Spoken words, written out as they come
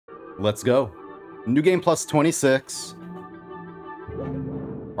Let's go. New game plus 26.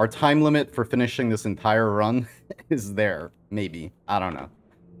 Our time limit for finishing this entire run is there. Maybe. I don't know.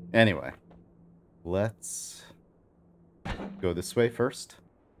 Anyway. Let's go this way first.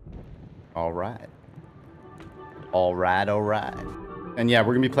 Alright. Alright. And yeah,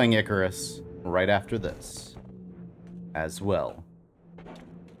 we're gonna be playing Icarus right after this. As well.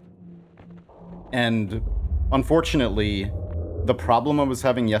 And unfortunately, the problem I was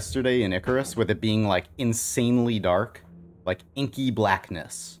having yesterday in Icarus with it being like insanely dark, like inky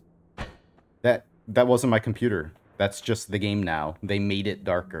blackness, that wasn't my computer. That's just the game now. They made it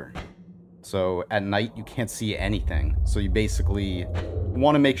darker. So at night you can't see anything. So you basically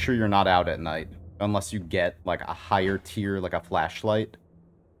want to make sure you're not out at night unless you get like a higher tier, like a flashlight,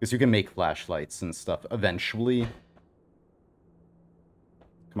 because you can make flashlights and stuff eventually.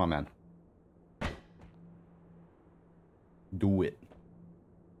 Come on, man. Do it.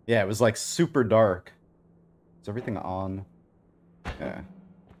 Yeah, it was like super dark. Is everything on? Yeah.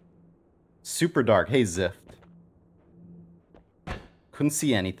 Super dark. Hey, Zift. Couldn't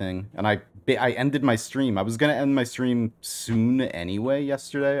see anything. And I ended my stream. I was going to end my stream soon anyway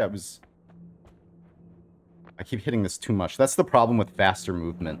yesterday. I keep hitting this too much. That's the problem with faster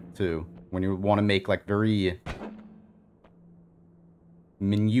movement, too. When you want to make, like, very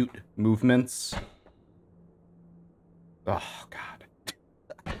minute movements. Oh, God.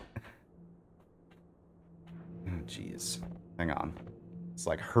 Oh, jeez. Hang on. It's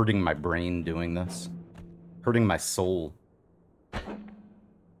like hurting my brain doing this. Hurting my soul.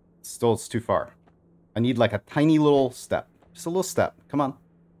 Still, it's too far. I need like a tiny little step. Just a little step. Come on.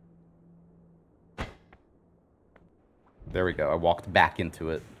 There we go. I walked back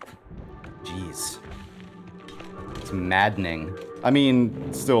into it. Jeez. It's maddening. I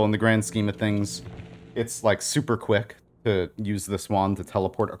mean, still, in the grand scheme of things, it's like super quick to use this wand to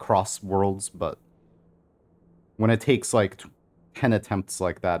teleport across worlds, but when it takes like 10 attempts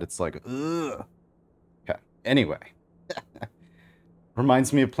like that, it's like, ugh. Okay, anyway.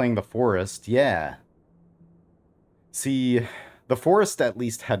 Reminds me of playing The Forest, yeah. See, The Forest at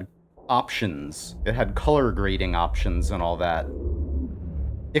least had options. It had color grading options and all that.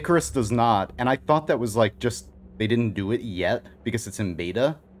 Icarus does not, and I thought that was like just, they didn't do it yet because it's in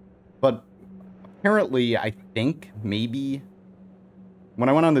beta, but apparently, I think, maybe, when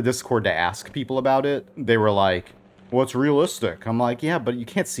I went on the Discord to ask people about it, they were like, well, it's realistic. I'm like, yeah, but you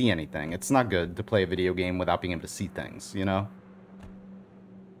can't see anything. It's not good to play a video game without being able to see things, you know?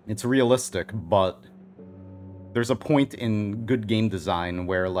 It's realistic, but there's a point in good game design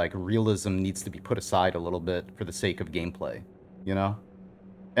where, like, realism needs to be put aside a little bit for the sake of gameplay, you know?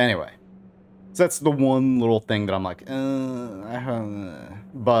 Anyway. So that's the one little thing that I'm like,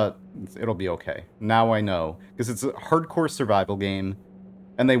 but it'll be okay. Now I know. Because it's a hardcore survival game,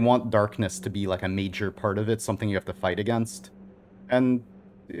 and they want darkness to be like a major part of it, something you have to fight against. And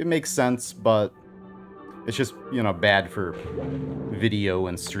it makes sense, but it's just, you know, bad for video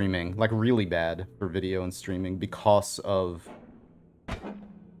and streaming. Like, really bad for video and streaming because of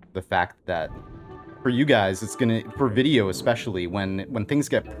the fact that for you guys, it's gonna, for video especially, when things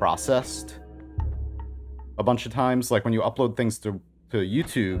get processed a bunch of times, like when you upload things to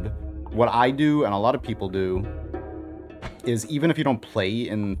YouTube, what I do and a lot of people do is even if you don't play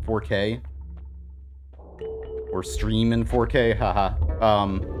in 4K or stream in 4K, haha,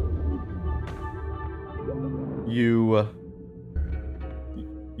 you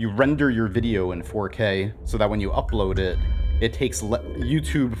render your video in 4K so that when you upload it, it takes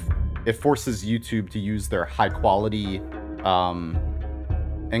it forces YouTube to use their high quality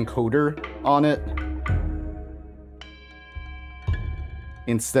encoder on it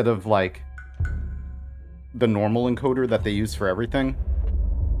instead of like the normal encoder that they use for everything.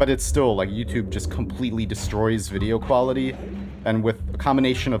 But it's still like YouTube just completely destroys video quality, and with a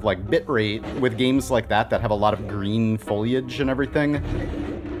combination of like bitrate with games like that have a lot of green foliage and everything,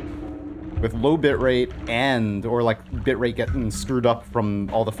 with low bitrate or like bitrate getting screwed up from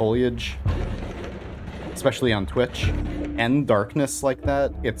all the foliage, especially on Twitch, and darkness like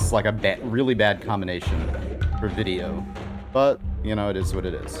that, it's like a really bad combination for video. But, you know, it is what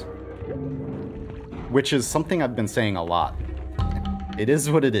it is. Which is something I've been saying a lot. It is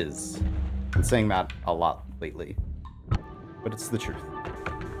what it is. I've been saying that a lot lately. But it's the truth.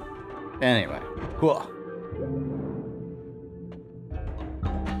 Anyway. Cool.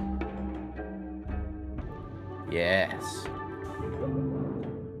 Yes.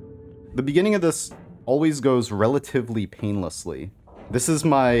 The beginning of this always goes relatively painlessly. This is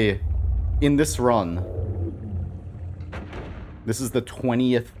in this run, this is the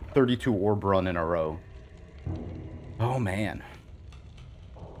 20th 32 orb run in a row. Oh, man.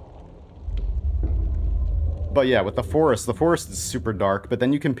 But yeah, with the forest is super dark, but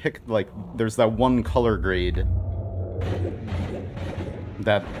then you can pick, like, there's that one color grade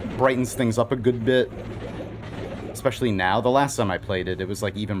that brightens things up a good bit. Especially now. The last time I played it, it was,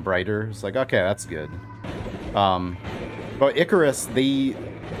 like, even brighter. It's like, okay, that's good. But Icarus,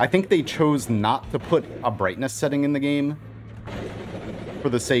 I think they chose not to put a brightness setting in the game for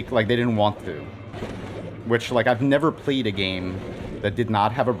the sake, like, they didn't want to. Which, like, I've never played a game that did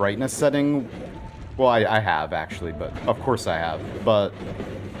not have a brightness setting. Well, I have, actually, but of course I have. But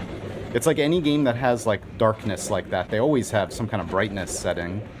it's like any game that has, like, darkness like that, they always have some kind of brightness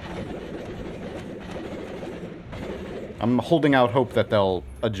setting. I'm holding out hope that they'll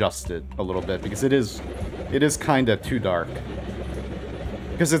adjust it a little bit, because it is kind of too dark.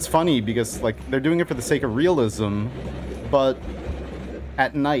 Because it's funny, because, like, they're doing it for the sake of realism, but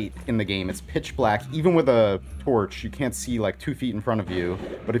at night in the game, it's pitch black. Even with a torch, you can't see, like, 2 feet in front of you.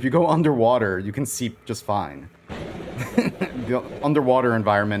 But if you go underwater, you can see just fine. The underwater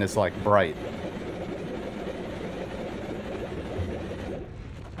environment is, like, bright.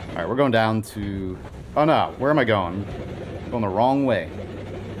 Alright, we're going down to... Oh no, where am I going? I'm going the wrong way.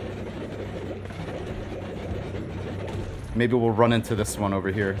 Maybe we'll run into this one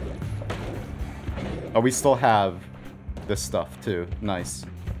over here. Oh, we still have this stuff too. Nice.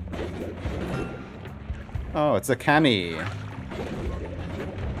 Oh, it's a Kami.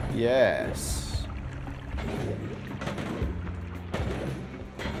 Yes.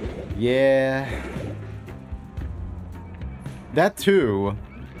 Yeah. That too,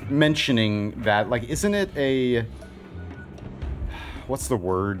 mentioning that, like, isn't it a... What's the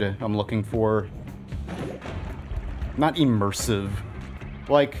word I'm looking for? Not immersive.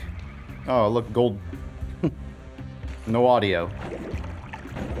 Like... Oh, look, gold... No audio.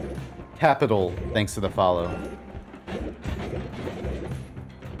 Capital, thanks to the follow.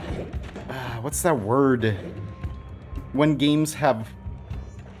 What's that word? When games have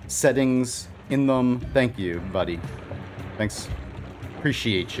settings in them. Thank you, buddy. Thanks.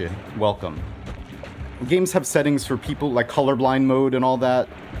 Appreciate you. Welcome. Games have settings for people, like colorblind mode and all that.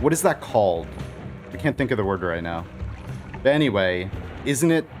 What is that called? I can't think of the word right now. But anyway,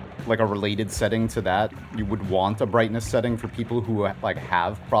 isn't it like a related setting to that? You would want a brightness setting for people who, like,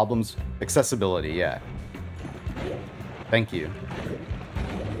 have problems. Accessibility, yeah. Thank you.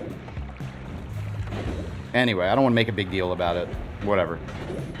 Anyway, I don't want to make a big deal about it. Whatever.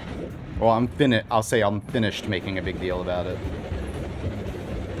 Well, I'll say I'm finished making a big deal about it.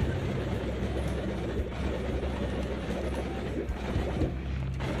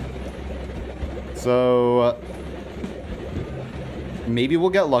 So... maybe we'll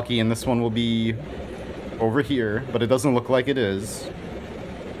get lucky and this one will be over here, but it doesn't look like it is.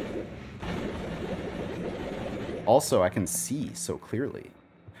 Also, I can see so clearly.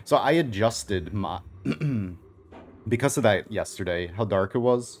 So I adjusted my... because of that yesterday, how dark it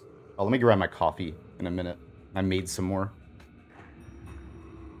was. Oh, let me grab my coffee in a minute. I made some more.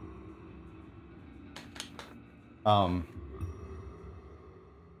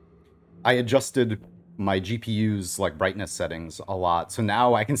 I adjusted my GPU's, like, brightness settings a lot, so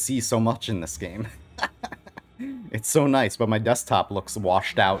now I can see so much in this game. It's so nice, but my desktop looks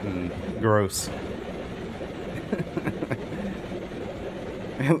washed out and gross.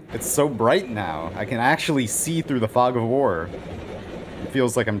 It's so bright now. I can actually see through the fog of war. It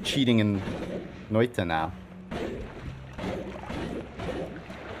feels like I'm cheating in Noita now.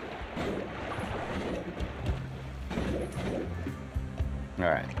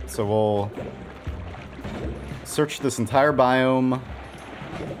 Alright, so we'll search this entire biome,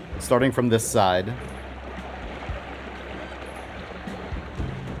 starting from this side.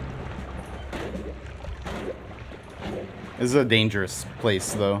 This is a dangerous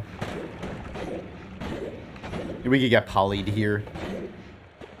place, though. We could get polyed here.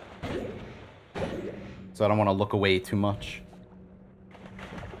 So I don't want to look away too much.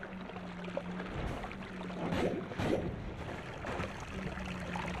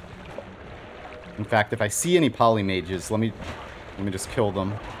 In fact, if I see any polymages, let me just kill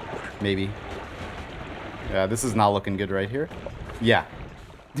them. Maybe. Yeah, this is not looking good right here. Yeah.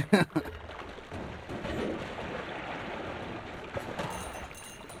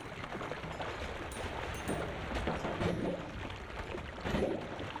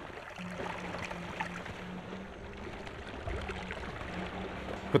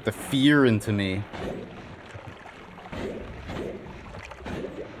 Put the fear into me.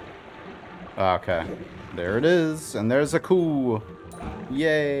 Okay. There it is. And there's a coup.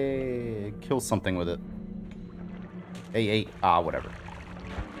 Yay. Kill something with it. Hey. Whatever.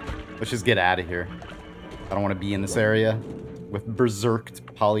 Let's just get out of here. I don't want to be in this area with berserked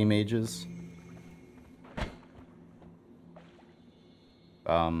polymages.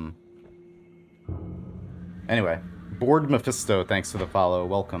 Anyway, Bored Mephisto, thanks for the follow.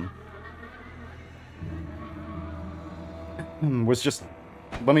 Welcome. Was just...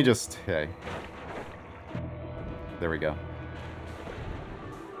 Let me just... Hey. There we go.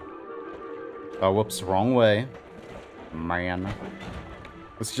 Oh, whoops, wrong way. Man.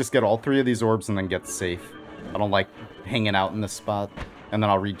 Let's just get all 3 of these orbs and then get safe. I don't like hanging out in this spot. And then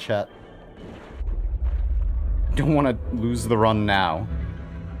I'll read chat. Don't want to lose the run now.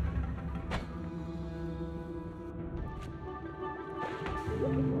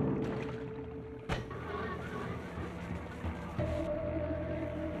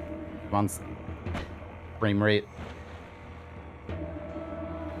 Come on. Frame rate.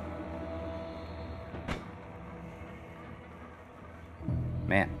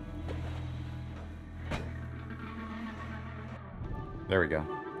 Man. There we go.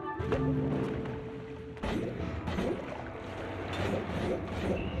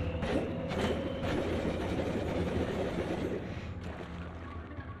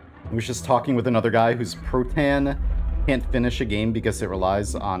 I was just talking with another guy whose Protan can't finish a game because it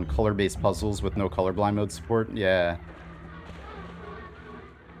relies on color-based puzzles with no colorblind mode support. Yeah.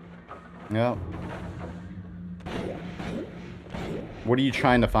 Yep. What are you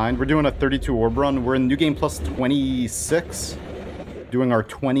trying to find? We're doing a 32 orb run. We're in New Game Plus 26. Doing our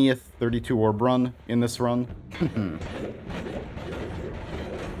 20th 32 orb run in this run.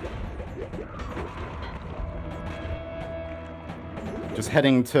 Just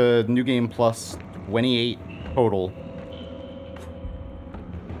heading to New Game Plus 28 total.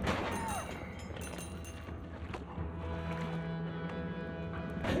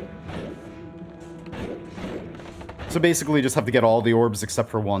 So basically just have to get all the orbs except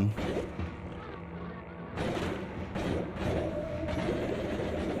for one.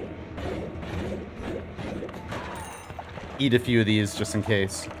 Eat a few of these just in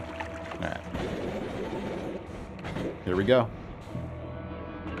case. Alright. Here we go.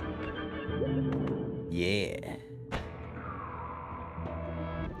 Yeah.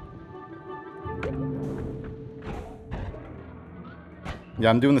 Yeah,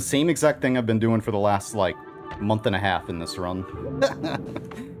 I'm doing the same exact thing I've been doing for the last, like, month and a half in this run.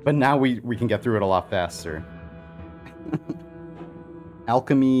 But now we can get through it a lot faster.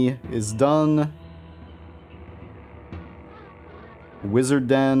 Alchemy is done. Wizard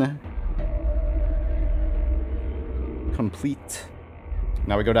Den. Complete.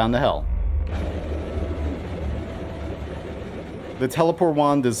 Now we go down to hell. The teleport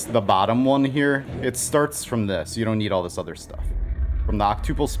wand is the bottom one here. It starts from this. You don't need all this other stuff. From the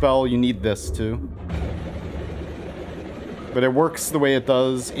octuple spell, you need this too. But it works the way it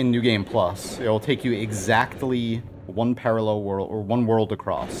does in New Game Plus. It'll take you exactly one parallel world, or one world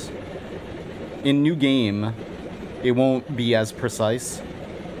across. In New Game, it won't be as precise,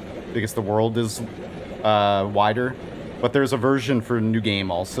 because the world is wider. But there's a version for New Game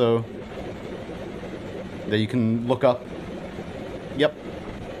also, that you can look up. Yep.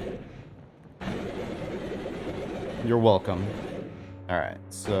 You're welcome. Alright,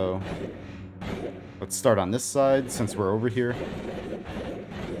 so... let's start on this side, since we're over here.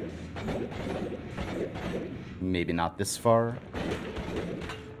 Maybe not this far.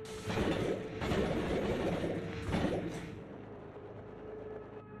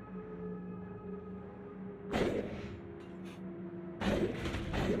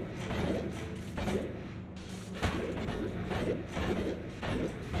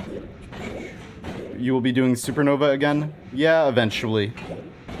 You will be doing Supernova again? Yeah, eventually.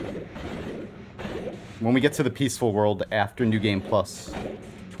 When we get to the peaceful world after New Game Plus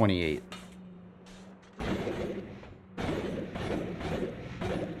 28.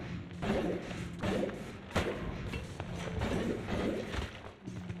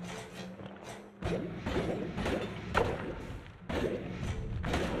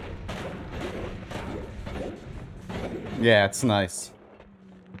 Yeah, it's nice.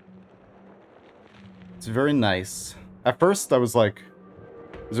 It's very nice. At first, I was like,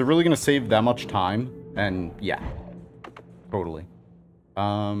 is it really gonna save that much time? And yeah, totally.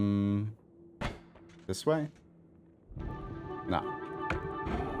 This way? No.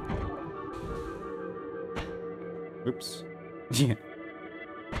 Oops. Yeah.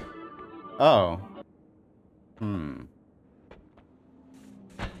 Oh.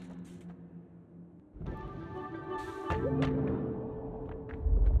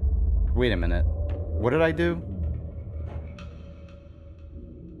 Wait a minute. What did I do?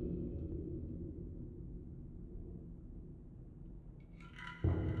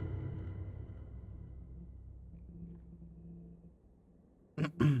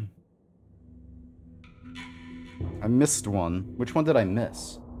 missed one. Which one did I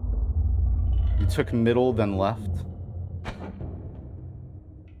miss? You took middle, then left.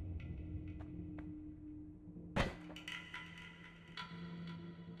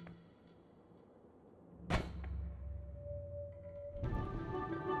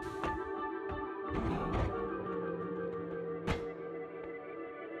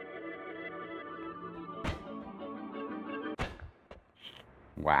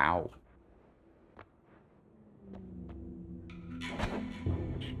 Wow.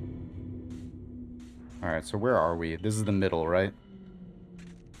 Alright, so where are we? This is the middle, right?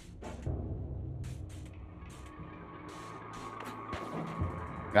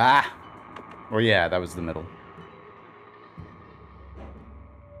 Ah! Oh yeah, that was the middle.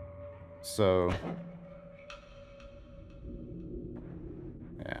 So...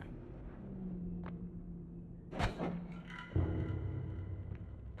 yeah.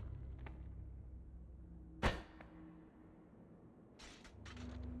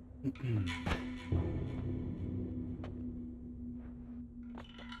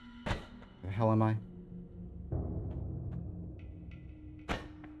 The hell am I?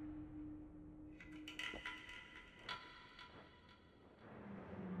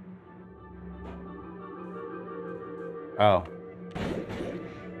 Oh.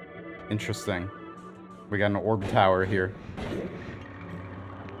 Interesting. We got an orb tower here.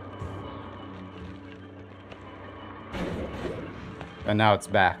 And now it's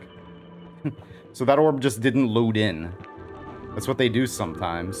back. So that orb just didn't load in. That's what they do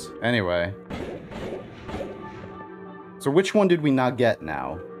sometimes. Anyway. So which one did we not get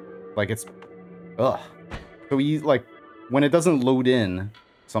now? Like, it's... ugh. So we, like, when it doesn't load in,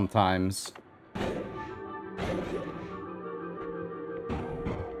 sometimes...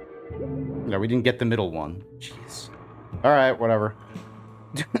 no, we didn't get the middle one. Jeez. Alright, whatever.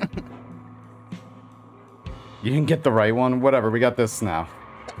 You didn't get the right one? Whatever, we got this now.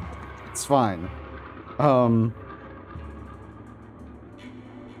 It's fine.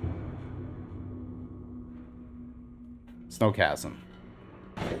 Snow chasm.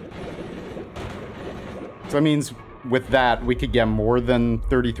 So that means with that, we could get more than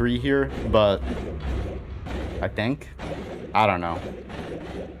 33 here, but... I think? I don't know.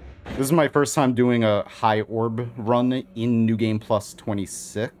 This is my first time doing a high orb run in New Game Plus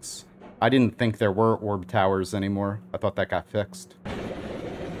 26. I didn't think there were orb towers anymore. I thought that got fixed.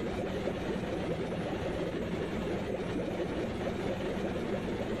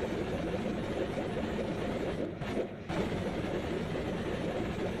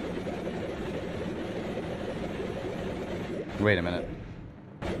 Wait a minute.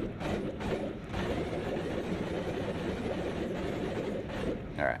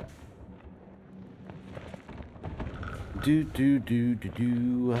 Alright. Do.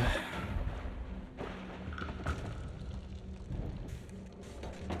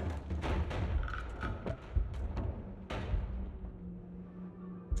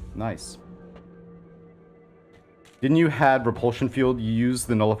 Nice. Didn't you had repulsion field? You used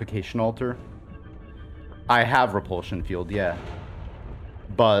the nullification altar? I have repulsion field, yeah.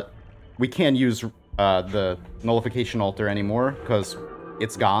 But we can't use the nullification altar anymore because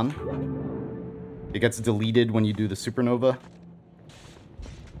it's gone. It gets deleted when you do the supernova.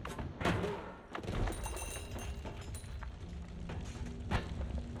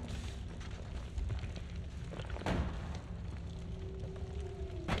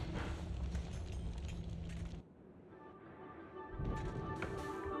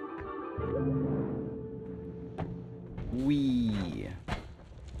 Wee.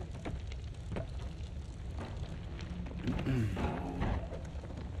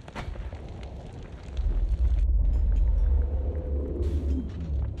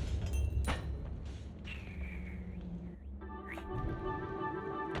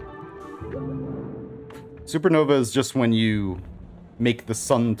 Supernova is just when you make the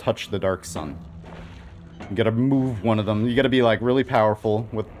sun touch the dark sun. You gotta move one of them. You gotta be like really powerful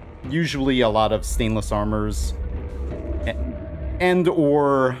with usually a lot of stainless armors. And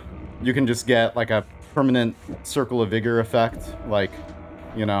or you can just get like a permanent Circle of Vigor effect. Like,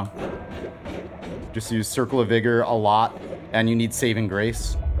 you know, just use Circle of Vigor a lot and you need Saving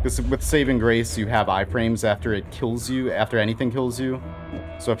Grace. Because with Saving Grace, you have iframes after it kills you, after anything kills you.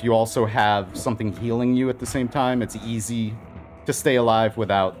 So if you also have something healing you at the same time, it's easy to stay alive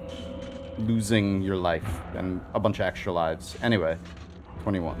without losing your life and a bunch of extra lives. Anyway,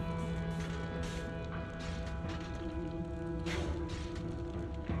 21.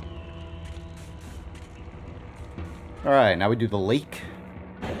 Alright, now we do the lake.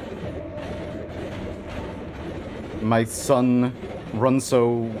 My son was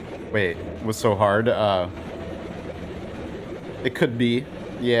so hard. It could be,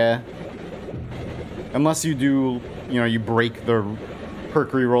 yeah. Unless you do, you know, you break the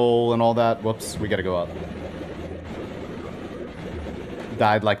perk reroll and all that. Whoops, we gotta go up.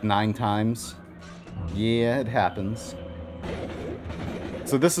 Died like 9 times. Yeah, it happens.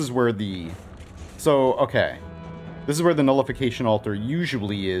 So this is where the... So, okay. This is where the nullification altar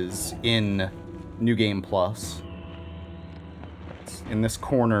usually is in New Game Plus. It's in this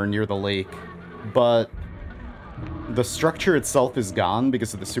corner near the lake. But the structure itself is gone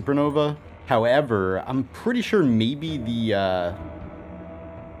because of the supernova. However, I'm pretty sure maybe the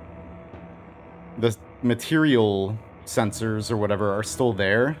material sensors or whatever are still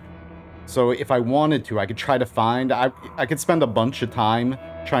there. So if I wanted to, I could try to find... I could spend a bunch of time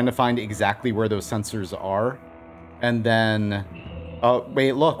trying to find exactly where those sensors are. And then... Oh,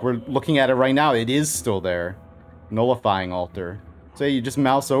 wait, look. We're looking at it right now. It is still there. Nullifying altar. So you just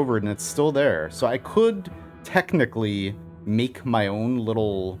mouse over it and it's still there. So I could technically make my own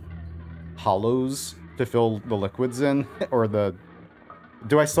little hollows to fill the liquids in. Or the...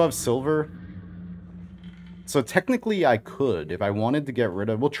 Do I still have silver? So technically I could, if I wanted to get rid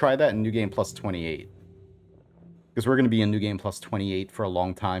of... We'll try that in New Game Plus 28. Because we're going to be in New Game Plus 28 for a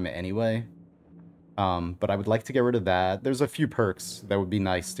long time anyway. But I would like to get rid of that. There's a few perks that would be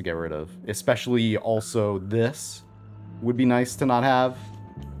nice to get rid of. Especially also this would be nice to not have.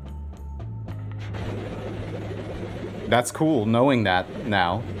 That's cool, knowing that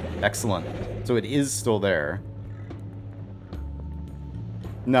now. Excellent. So it is still there.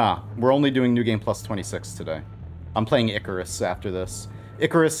 Nah, we're only doing New Game Plus 26 today. I'm playing Icarus after this.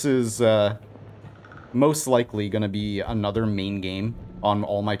 Icarus is most likely going to be another main game on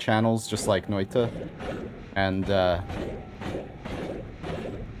all my channels, just like Noita. And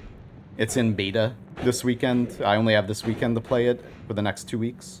it's in beta this weekend. I only have this weekend to play it for the next 2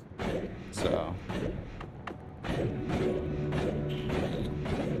 weeks. So...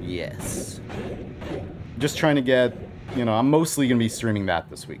 Yes. Just trying to get... You know, I'm mostly going to be streaming that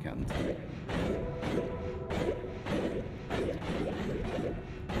this weekend.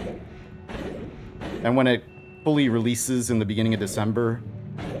 And when it fully releases in the beginning of December,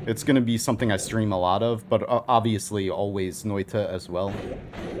 it's going to be something I stream a lot of, but obviously always Noita as well.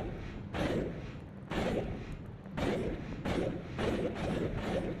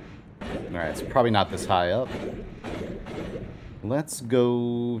 Alright, it's probably not this high up. Let's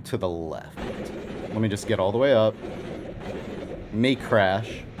go to the left. Let me just get all the way up. May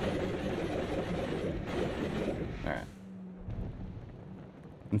crash. Alright.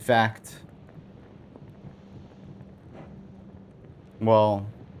 In fact... Well,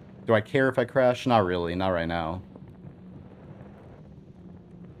 do I care if I crash? Not really, not right now.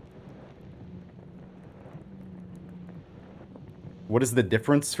 What is the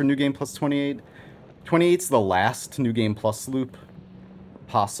difference for New Game Plus 28? 28's the last New Game Plus loop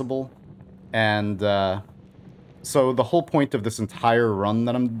possible. And, so the whole point of this entire run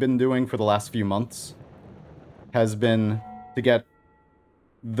that I've been doing for the last few months has been to get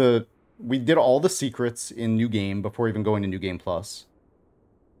the... We did all the secrets in New Game before even going to New Game Plus.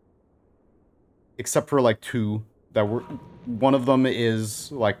 Except for, like, 2 that were... One of them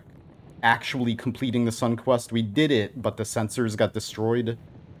is, like, actually completing the Sun Quest. We did it, but the sensors got destroyed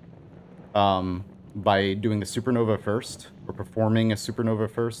by doing the supernova first, or performing a supernova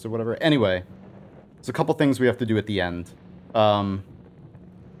first, or whatever. Anyway... There's a couple things we have to do at the end. So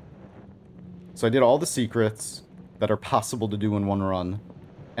I did all the secrets that are possible to do in one run.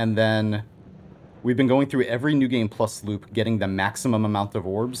 And then we've been going through every New Game Plus loop, getting the maximum amount of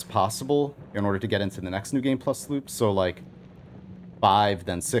orbs possible in order to get into the next New Game Plus loop. So like 5,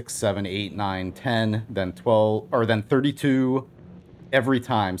 then 6, 7, 8, 9, 10, then 12, or then 32 every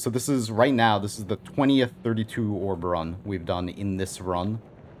time. So this is, right now, this is the 20th 32 orb run we've done in this run.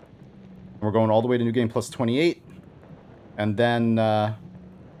 We're going all the way to New Game Plus 28. And then, yeah,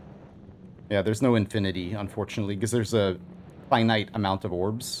 there's no infinity, unfortunately, because there's a finite amount of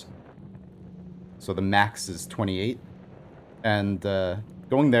orbs. So the max is 28. And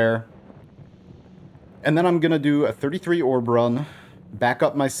going there. And then I'm going to do a 33 orb run, back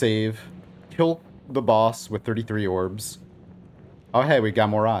up my save, kill the boss with 33 orbs. Oh, hey, we got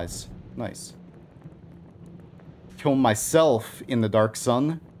more eyes. Nice. Kill myself in the Dark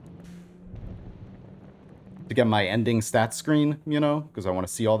Sun. To get my ending stat screen, you know, because I want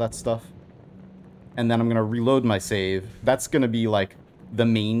to see all that stuff. And then I'm going to reload my save. That's going to be, like, the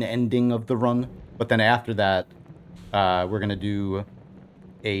main ending of the run. But then after that, we're going to do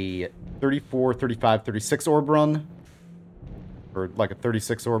a 34, 35, 36 orb run. Or, like, a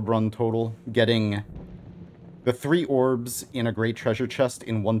 36 orb run total. Getting the 3 orbs in a great treasure chest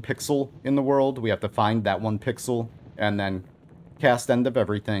in 1 pixel in the world. We have to find that 1 pixel and then cast End of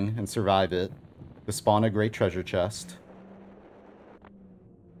Everything and survive it to spawn a great treasure chest.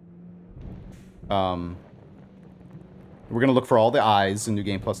 We're gonna look for all the eyes in New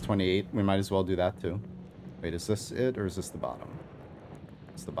Game Plus 28. We might as well do that too. Wait, is this it or is this the bottom?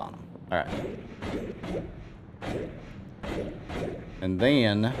 It's the bottom. Alright. And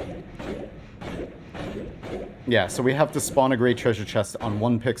then... yeah, so we have to spawn a great treasure chest on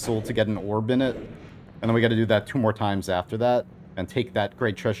 1 pixel to get an orb in it. And then we gotta do that 2 more times after that. And take that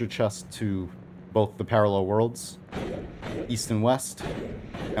great treasure chest to both the parallel worlds, East and West,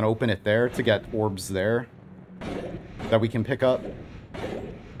 and open it there to get orbs there that we can pick up.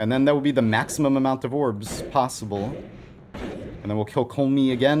 And then that will be the maximum amount of orbs possible. And then we'll kill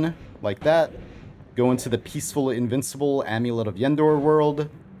Colmy again, like that. Go into the peaceful, invincible Amulet of Yendor world.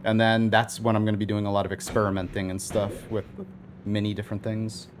 And then that's when I'm going to be doing a lot of experimenting and stuff with many different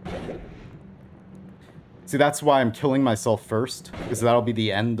things. See, that's why I'm killing myself first, because that'll be the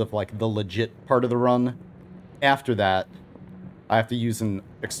end of, like, the legit part of the run. After that, I have to use an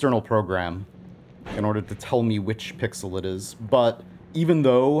external program in order to tell me which pixel it is. But even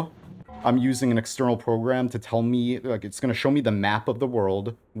though I'm using an external program to tell me, like, it's going to show me the map of the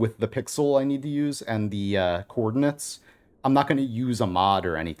world with the pixel I need to use and the coordinates, I'm not going to use a mod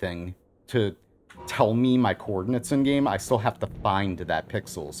or anything to tell me my coordinates in game. I still have to find that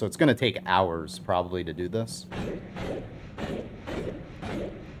pixel. So it's going to take hours probably to do this.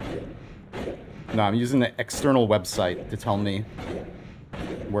 No, I'm using the external website to tell me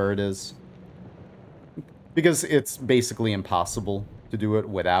where it is. Because it's basically impossible to do it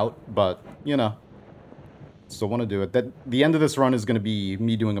without, but, you know, still want to do it. The end of this run is going to be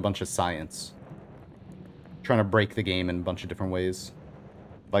me doing a bunch of science. Trying to break the game in a bunch of different ways.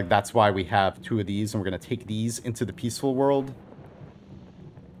 Like, that's why we have 2 of these, and we're going to take these into the peaceful world.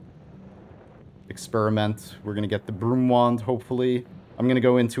 Experiment. We're going to get the broom wand, hopefully. I'm going to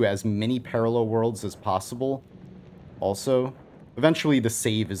go into as many parallel worlds as possible. Also, eventually the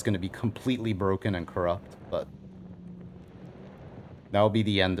save is going to be completely broken and corrupt, but that'll be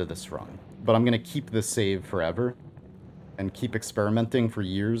the end of this run. But I'm going to keep this save forever and keep experimenting for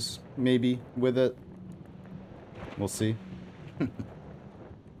years, maybe, with it. We'll see.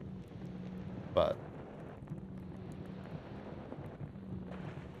 But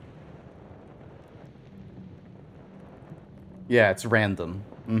yeah, it's random.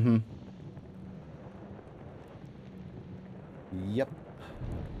 Yep.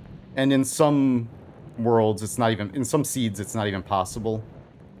 And in some worlds, it's not even... in some seeds, it's not even possible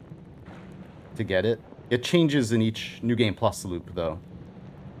to get it. It changes in each New Game Plus loop, though.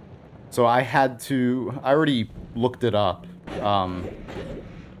 So I had to... I already looked it up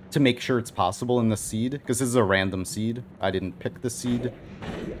to make sure it's possible in the seed, because this is a random seed. I didn't pick the seed.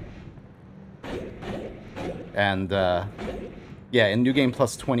 And, yeah, in New Game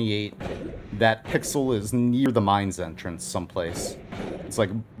Plus 28, that pixel is near the mine's entrance someplace. It's like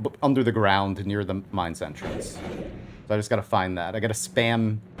under the ground near the mine's entrance. So I just gotta find that. I gotta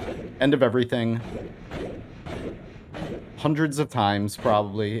spam End of Everything hundreds of times,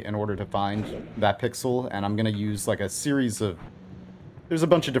 probably, in order to find that pixel. And I'm gonna use, like, a series of... there's a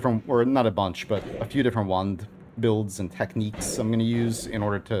bunch of different... or not a bunch, but a few different wand builds and techniques I'm gonna use in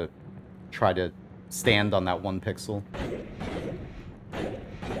order to try to stand on that 1 pixel.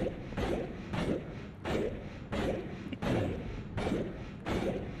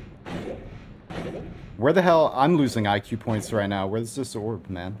 Where the hell... I'm losing IQ points right now. Where's this orb,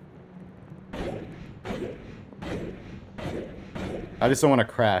 man? I just don't want to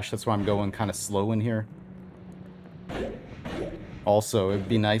crash. That's why I'm going kind of slow in here. Also, it'd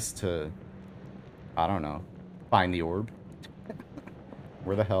be nice to... I don't know. Find the orb.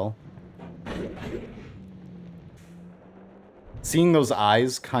 Where the hell? Seeing those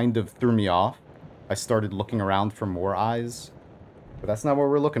eyes kind of threw me off. I started looking around for more eyes. But that's not what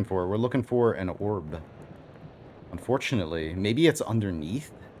we're looking for. We're looking for an orb. Unfortunately, maybe it's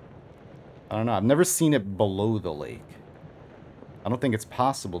underneath? I don't know. I've never seen it below the lake. I don't think it's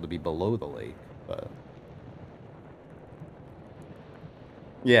possible to be below the lake, but...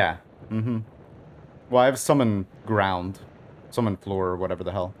 yeah. Well, I have summon ground. Summon floor, or whatever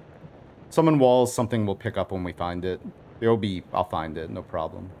the hell. Summon walls, something we'll pick up when we find it. It'll be... I'll find it, no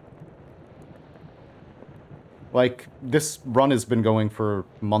problem. Like, this run has been going for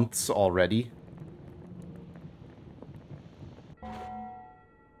months already.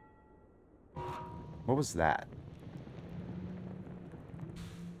 What was that?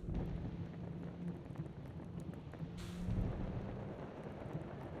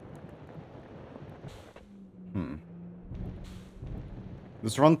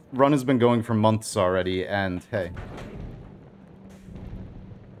 This run has been going for months already, and hey.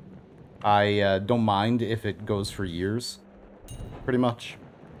 I don't mind if it goes for years, pretty much.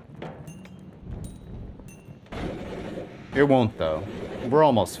 It won't, though. We're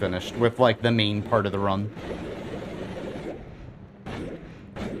almost finished with, like, the main part of the run.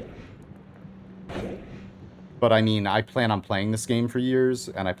 But, I mean, I plan on playing this game for years,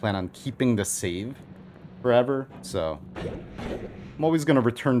 and I plan on keeping the save forever, so... I'm always gonna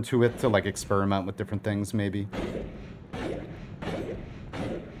return to it to, like, experiment with different things, maybe.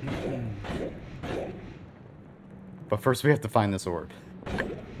 But first we have to find this orb.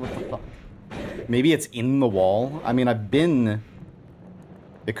 What the fuck? Maybe it's in the wall? I mean, I've been...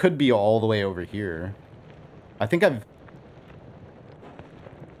 It could be all the way over here. I think I've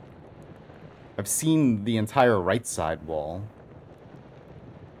seen the entire right side wall.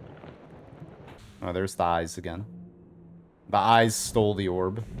 Oh, there's the eyes again. The eyes stole the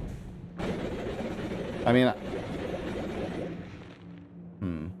orb. I mean...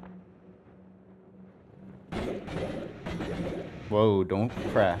 Whoa, don't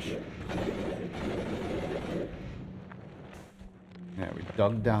crash. Yeah, we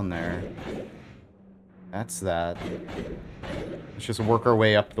dug down there. That's that. Let's just work our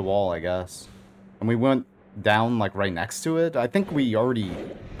way up the wall, I guess. And we went down, like, right next to it? I think we already...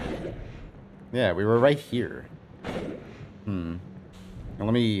 Yeah, we were right here. Now,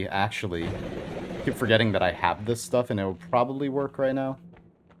 let me actually... I keep forgetting that I have this stuff, and it will probably work right now.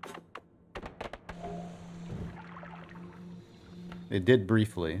 It did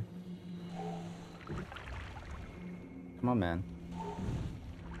briefly. Come on, man.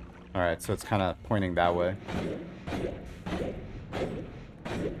 Alright, so it's kind of pointing that way.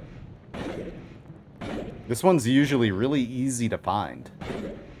 This one's usually really easy to find.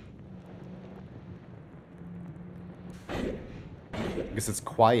 I guess it's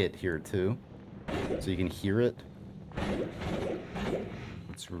quiet here, too. So you can hear it.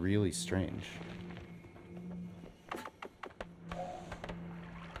 It's really strange.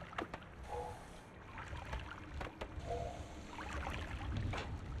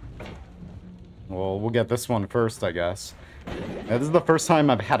 Well, we'll get this one first, I guess. Now, this is the first time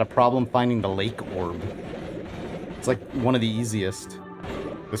I've had a problem finding the lake orb. It's like one of the easiest.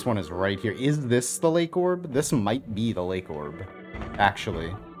 This one is right here. Is this the lake orb? This might be the lake orb,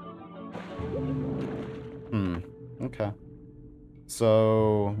 actually. Okay.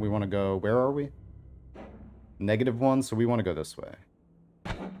 So, we want to go... Where are we? -1, so we want to go this way.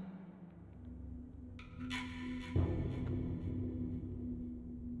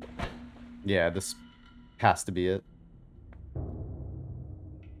 Yeah, this has to be it.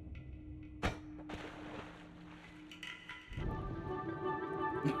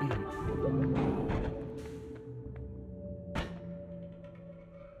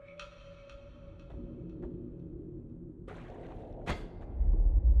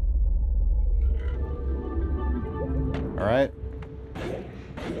 Alright.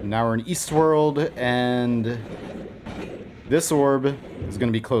 Now we're in Eastworld, and this orb is going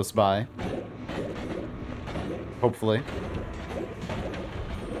to be close by. Hopefully.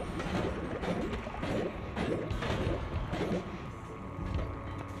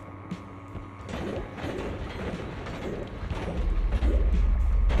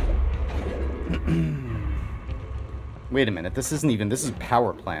 Wait a minute, this isn't even... This is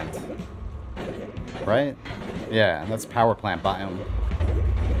power plant. Right? Yeah, that's power plant biome.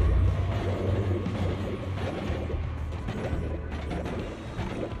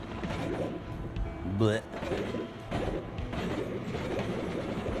 Blech.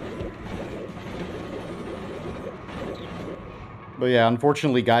 But yeah,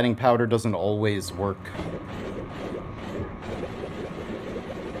 unfortunately, guiding powder doesn't always work.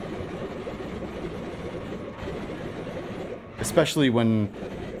 Especially when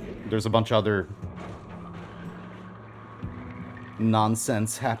there's a bunch of other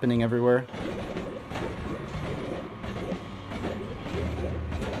nonsense happening everywhere.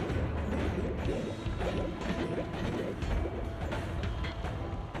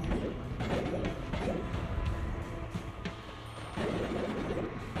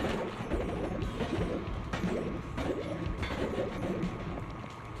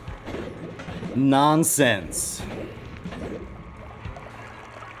 Nonsense.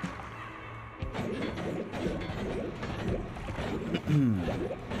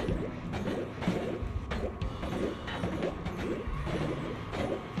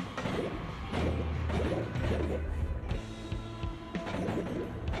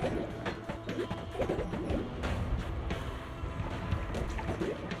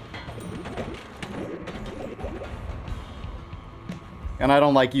 And I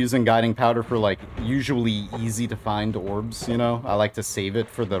don't like using guiding powder for, like, usually easy to find orbs, you know? I like to save it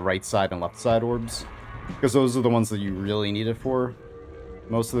for the right side and left side orbs. Because those are the ones that you really need it for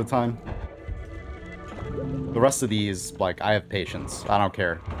most of the time. The rest of these, like, I have patience. I don't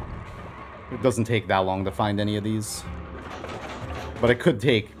care. It doesn't take that long to find any of these. But it could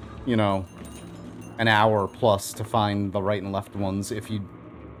take, you know, an hour plus to find the right and left ones if you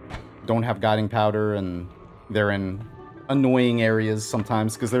don't have guiding powder and they're in annoying areas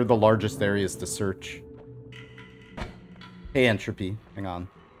sometimes because they're the largest areas to search. Hey, Entropy. Hang on.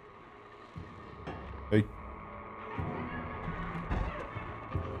 Hey.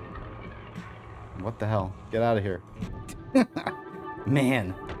 What the hell? Get out of here.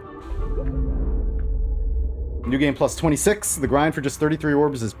 Man. New game plus 26. The grind for just 33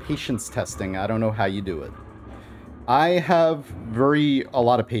 orbs is patience testing. I don't know how you do it. I have a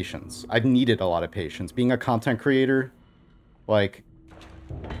lot of patience. I've needed a lot of patience. Being a content creator, like,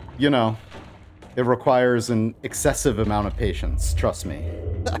 you know, it requires an excessive amount of patience. Trust me.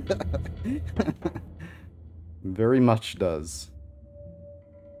 Very much does.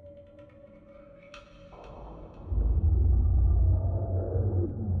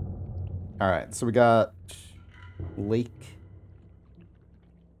 Alright, so we got lake.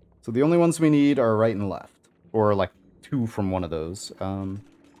 So the only ones we need are right and left. Or like 2 from one of those.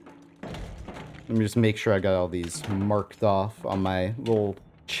 Let me just make sure I got all these marked off on my little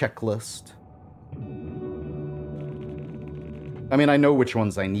checklist. I mean, I know which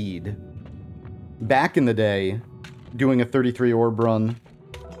ones I need. Back in the day, doing a 33 orb run,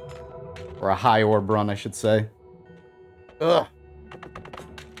 or a high orb run, I should say. Ugh.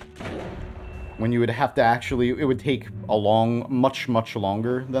 When you would have to actually, it would take a much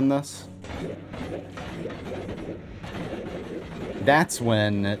longer than this. That's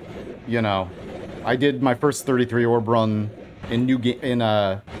when, you know, I did my first 33 orb run in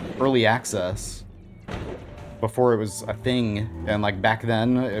early access before it was a thing, and like back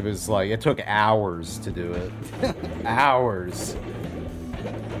then it was like it took hours to do it. Hours.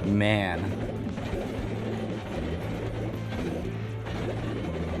 Man.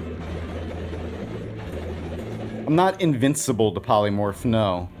 I'm not invincible to polymorph,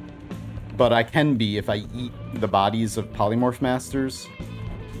 no. But I can be if I eat the bodies of polymorph masters.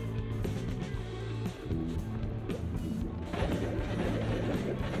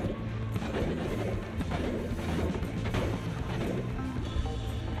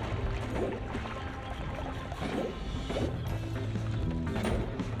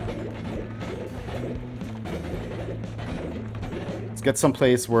 Let's get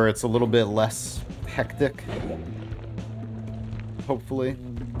someplace where it's a little bit less hectic. Hopefully.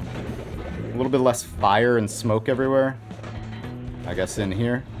 A little bit less fire and smoke everywhere. I guess in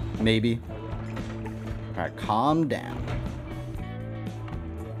here. Maybe. Alright, calm down.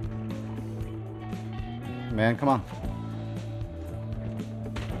 Man, come on.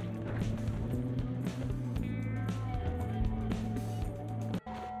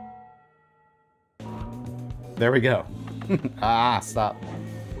 There we go. Ah, stop.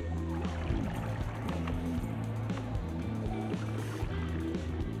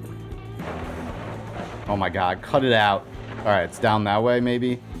 Oh my god, cut it out. Alright, it's down that way,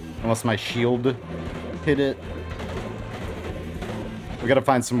 maybe? Unless my shield hit it. We gotta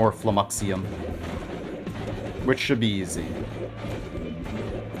find some more Flumuxium. Which should be easy.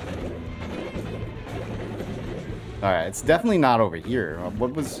 Alright, it's definitely not over here.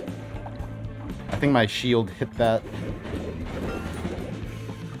 What was... I think my shield hit that.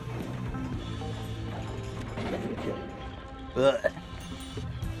 Ugh.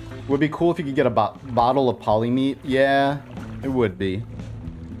 Would be cool if you could get a bottle of polymeat. Yeah, it would be.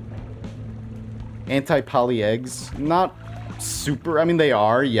 Anti-poly eggs. Not super... I mean, they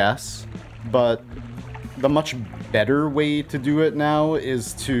are, yes. But the much better way to do it now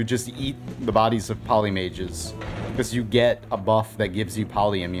is to just eat the bodies of polymages. Because you get a buff that gives you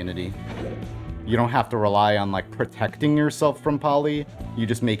poly immunity. You don't have to rely on, like, protecting yourself from poly. You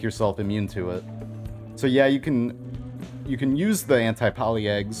just make yourself immune to it. So yeah, you can use the anti-poly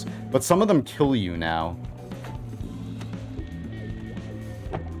eggs, but some of them kill you now.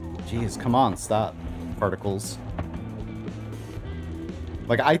 Jeez, come on, stop. Particles.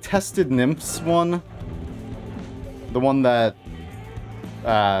 Like, I tested Nymph's one. The one that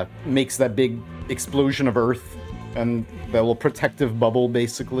makes that big explosion of earth and that little protective bubble,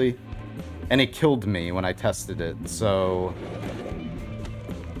 basically. And it killed me when I tested it, so...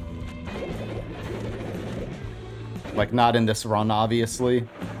 Like, not in this run, obviously,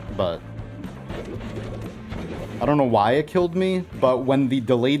 but... I don't know why it killed me, but when the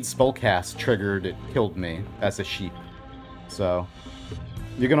delayed spellcast triggered, it killed me as a sheep. So...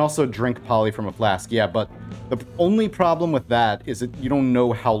 You can also drink poly from a flask, yeah, but the only problem with that is that you don't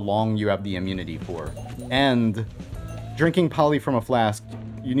know how long you have the immunity for. And drinking poly from a flask,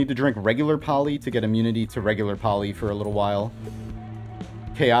 you need to drink regular poly to get immunity to regular poly for a little while.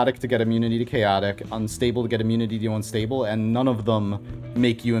 Chaotic to get immunity to chaotic, unstable to get immunity to unstable, and none of them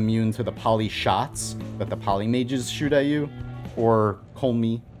make you immune to the poly shots that the poly mages shoot at you, or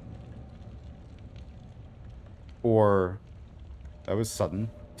Colmy, or... that was sudden.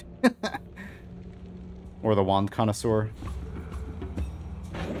 Or the wand connoisseur.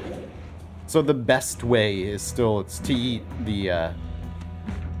 So the best way is still, it's to eat the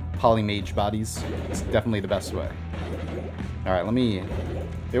poly mage bodies. It's definitely the best way. Alright, let me...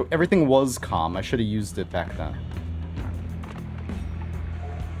 everything was calm. I should have used it back then.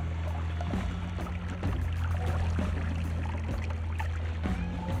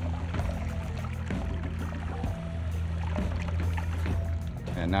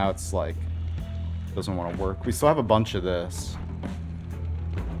 And now it's like... doesn't want to work. We still have a bunch of this.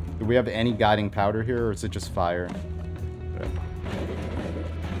 Do we have any guiding powder here, or is it just fire? Yeah.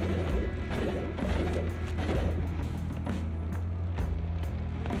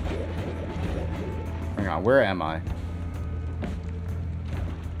 Hang on, where am I?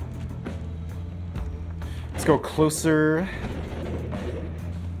 Let's go closer.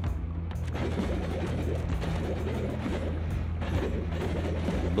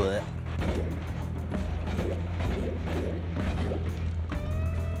 Blech.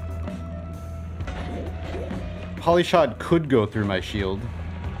 Polyshot could go through my shield.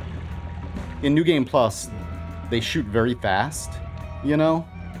 In New Game Plus, they shoot very fast, you know?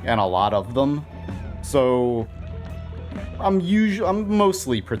 And a lot of them. So I'm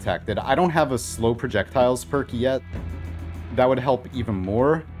mostly protected. I don't have a slow projectiles perk yet. That would help even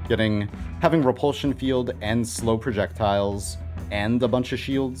more. Having repulsion field and slow projectiles and a bunch of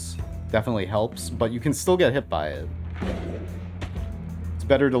shields definitely helps, but you can still get hit by it. It's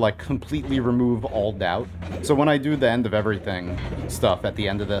better to like completely remove all doubt. So when I do the end of everything stuff at the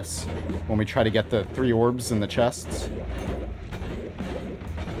end of this, when we try to get the 3 orbs in the chests,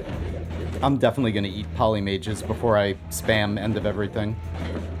 I'm definitely going to eat polymages before I spam end of everything.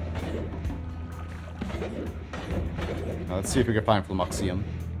 Now, let's see if we can find Flamuxium.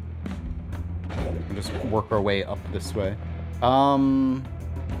 We'll just work our way up this way. Hang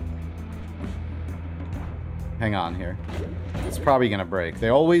on here. It's probably going to break. They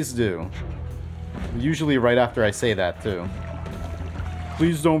always do. Usually right after I say that, too.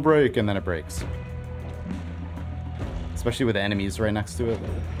 Please don't break, and then it breaks. Especially with enemies right next to it.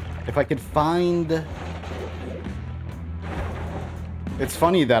 If I could find... It's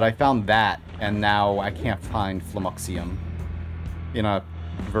funny that I found that, and now I can't find Flamuxium in a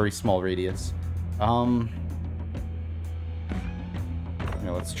very small radius.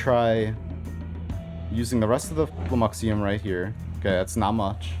 Let's try using the rest of the Flamuxium right here. Okay, that's not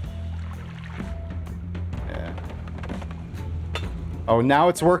much. Yeah. Oh, now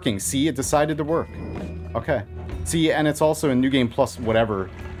it's working. See, it decided to work. Okay. See, and it's also in New Game Plus whatever.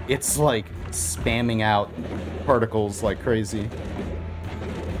 It's like spamming out particles like crazy.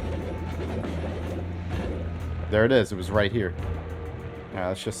 There it is. It was right here.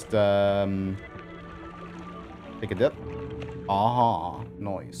 Let's just take a dip. Aha,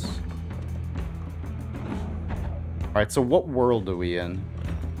 nice. Alright, so what world are we in?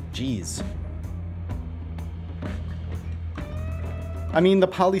 Jeez. I mean, the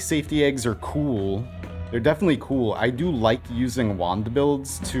poly safety eggs are cool. They're definitely cool. I do like using wand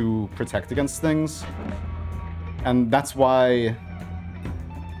builds to protect against things. And that's why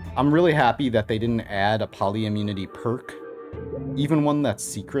I'm really happy that they didn't add a poly immunity perk. Even one that's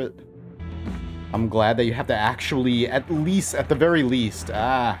secret. I'm glad that you have to actually, at the very least,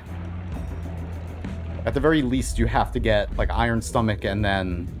 you have to get, like, Iron Stomach and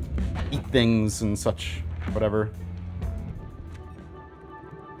then eat things and such, whatever.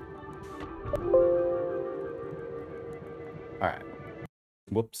 Alright.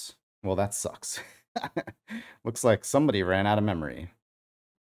 Whoops. Well, that sucks. Looks like somebody ran out of memory.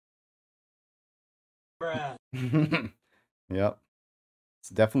 Bruh. Yep. It's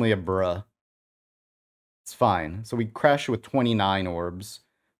definitely a bruh. It's fine. So we crash with 29 orbs.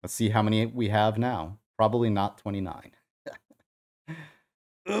 Let's see how many we have now. Probably not 29.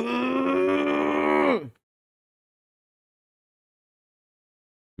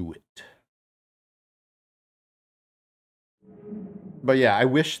 Do it. But yeah, I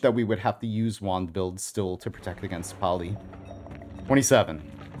wish that we would have to use wand builds still to protect against poly. 27.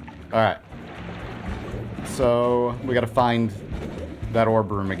 Alright. So we gotta find that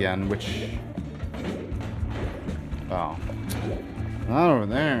orb room again, which... Oh. Not over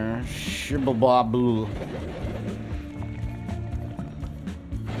there. Shibble-blah-blue.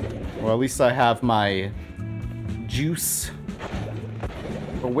 Well, at least I have my juice.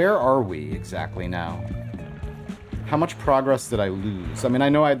 But where are we exactly now? How much progress did I lose? I mean, I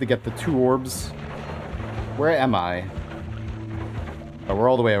know I had to get the 2 orbs. Where am I? Oh, we're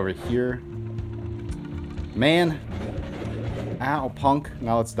all the way over here. Man. Ow, punk.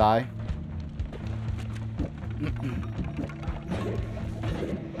 Now let's die.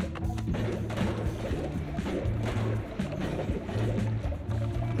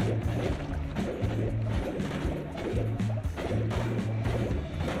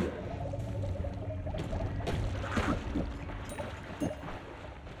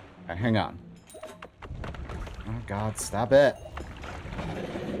 Hang on. Oh god, stop it.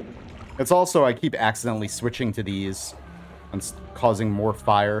 It's also, I keep accidentally switching to these and causing more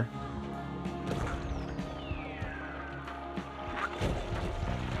fire.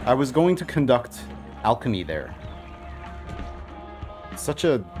 I was going to conduct alchemy there. It's such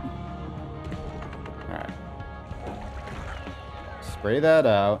a... Alright. Spray that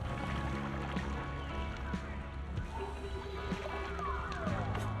out.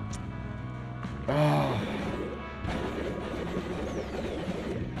 Oh.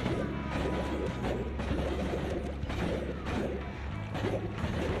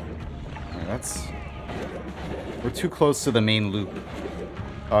 That's... We're too close to the main loop.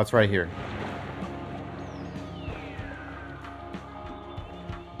 Oh, it's right here.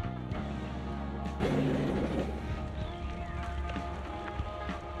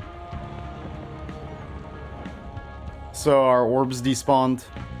 So our orbs despawned.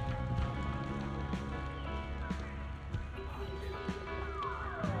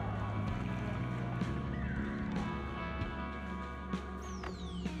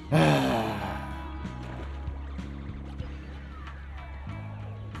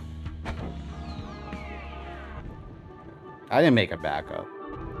 I didn't make a backup.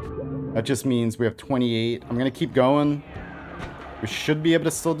 That just means we have 28. I'm gonna keep going. We should be able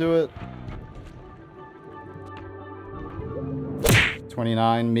to still do it.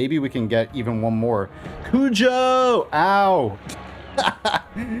 29. Maybe we can get even one more. Cujo! Ow!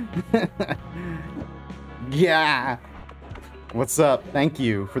 Yeah! What's up? Thank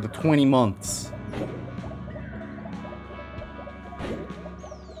you for the 20 months.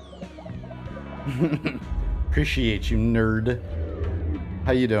 Appreciate you, nerd.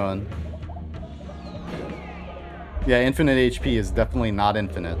 How you doing? Yeah, infinite HP is definitely not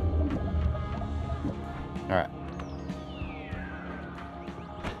infinite. Alright.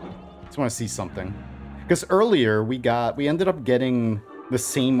 Just want to see something. Because earlier we ended up getting the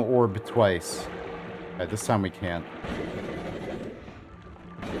same orb twice. Alright, this time we can't.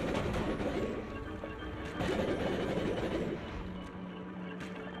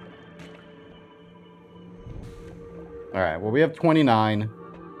 Alright, well we have 29.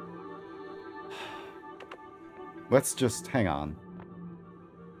 Let's just hang on.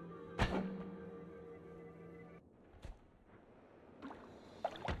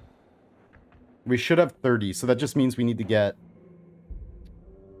 We should have 30, so that just means we need to get...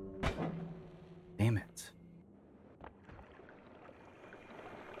 Damn it.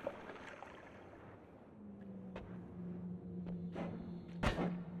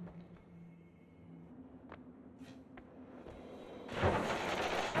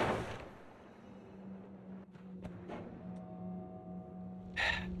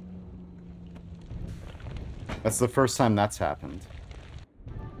 That's the first time that's happened.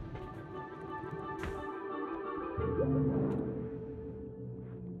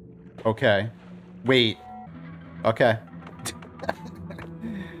 Okay. Wait. Okay.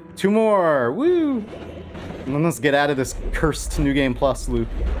 2 more! Woo! And then let's get out of this cursed New Game Plus loop.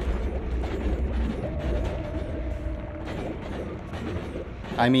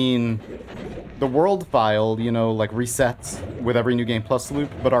 I mean, the world file, you know, like resets with every New Game Plus loop,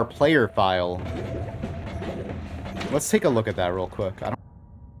 but our player file... Let's take a look at that real quick.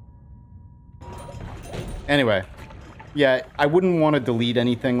 Anyway. Yeah, I wouldn't want to delete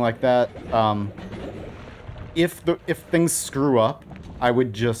anything like that. If things screw up, I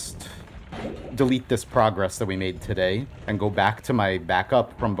would just delete this progress that we made today and go back to my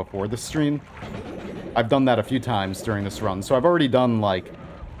backup from before the stream. I've done that a few times during this run, so I've already done like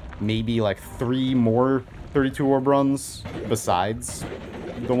maybe like 3 more 32 orb runs besides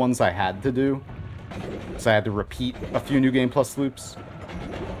the ones I had to do. So I had to repeat a few New Game Plus loops.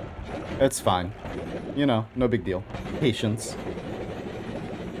 It's fine. You know, no big deal. Patience.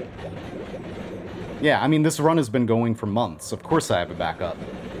 Yeah, I mean, this run has been going for months. Of course I have a backup.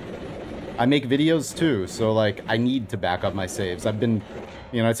 I make videos too, so like I need to back up my saves. I've been,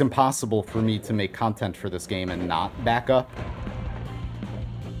 you know, it's impossible for me to make content for this game and not back up.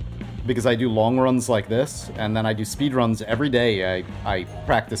 Because I do long runs like this, and then I do speed runs every day. I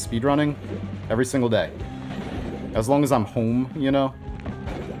practice speedrunning every single day. As long as I'm home, you know?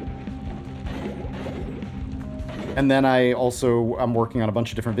 And then I'm working on a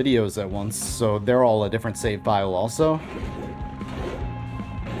bunch of different videos at once, so they're all a different save file also.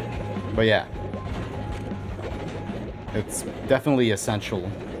 But yeah. It's definitely essential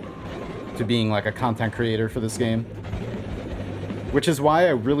to being like a content creator for this game. Which is why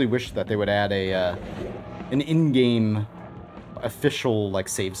I really wish that they would add an in-game official like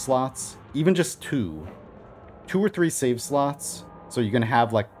save slots. Even just 2 or 3 save slots. So you can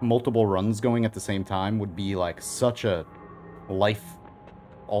have like multiple runs going at the same time would be like such a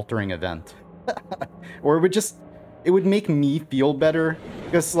life-altering event. Or it would make me feel better.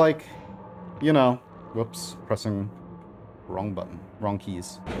 Because like, you know, whoops, pressing wrong button, wrong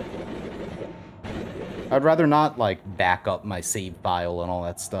keys. I'd rather not like back up my save file and all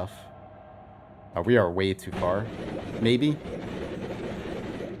that stuff. Oh, we are way too far. Maybe?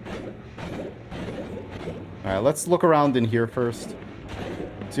 Alright, let's look around in here first.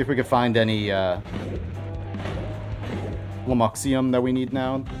 See if we can find any Flumoxium that we need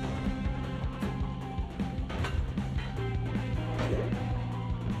now.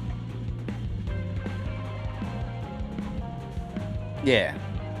 Yeah.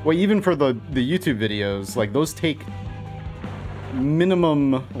 Well, even for the YouTube videos, like, those take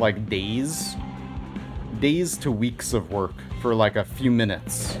minimum, like, days to weeks of work for, like, a few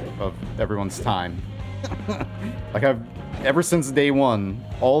minutes of everyone's time. Like, ever since day one,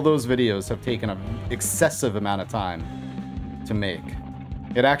 all those videos have taken an excessive amount of time to make.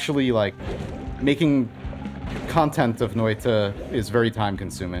 It actually, like, making content of Noita is very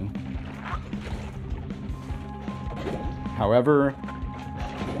time-consuming. However,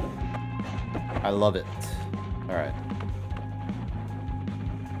 I love it. Alright.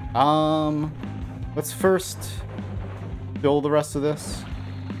 Let's first fill the rest of this.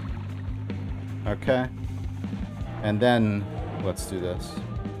 Okay. And then, let's do this.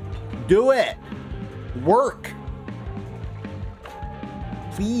 Do it! Work!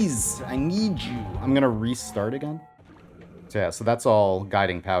 Please, I need you. I'm gonna restart again. So yeah, so that's all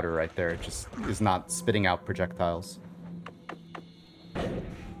guiding powder right there. It just is not spitting out projectiles.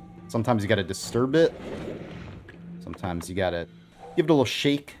 Sometimes you gotta disturb it. Sometimes you gotta give it a little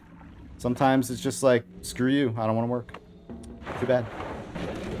shake. Sometimes it's just like, screw you, I don't want to work. Too bad.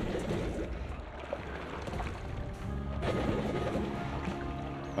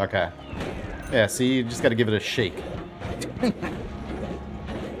 Okay. Yeah, see, you just gotta give it a shake.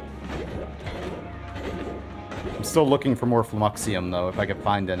 I'm still looking for more Flumoxium, though, if I could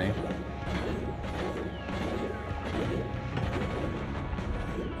find any.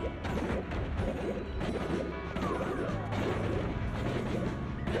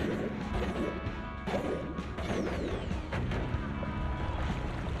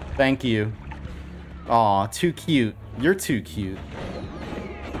 Thank you. Aw, too cute. You're too cute.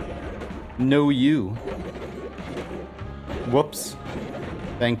 No, you. Whoops.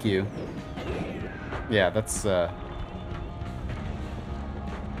 Thank you. Yeah, that's,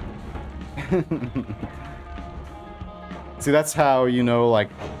 See, that's how, you know, like,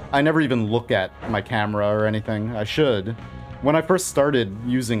 I never even look at my camera or anything. I should. When I first started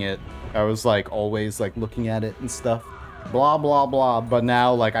using it, I was, like, always, like, looking at it and stuff. Blah, blah, blah. But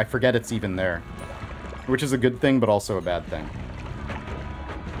now, like, I forget it's even there. Which is a good thing, but also a bad thing.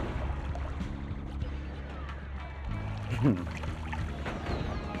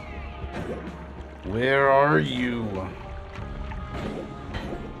 Where are you?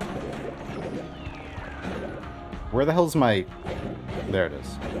 Where the hell's my... There it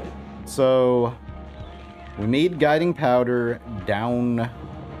is. So, we made guiding powder down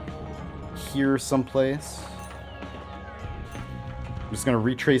here someplace. I'm just gonna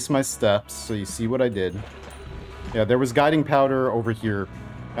retrace my steps so you see what I did. Yeah, there was guiding powder over here,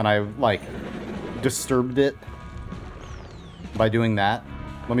 and I, like, disturbed it by doing that.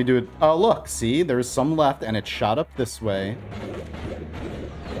 Let me do it. Oh, look, see? There's some left, and it shot up this way.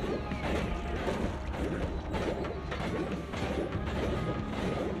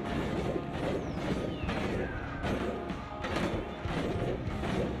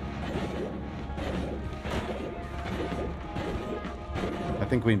 I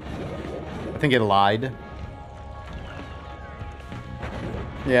think it lied.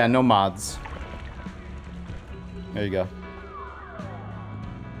 Yeah, no mods. There you go.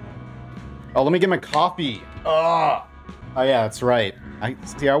 Oh, let me get my coffee. Ugh. Oh yeah, that's right. I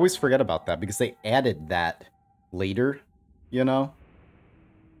always forget about that because they added that later, you know?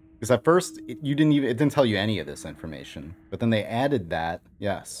 Because at first it didn't tell you any of this information, but then they added that.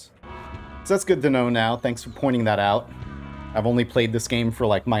 Yes. So that's good to know now. Thanks for pointing that out. I've only played this game for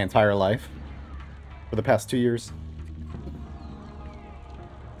like my entire life. For the past 2 years.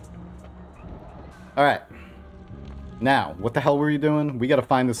 Alright. Now, what the hell were you doing? We gotta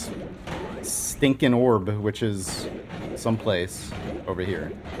find this stinking orb, which is someplace over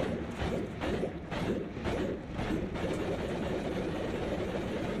here.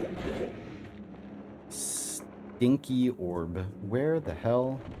 Stinky orb. Where the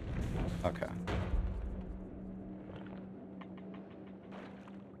hell? Okay.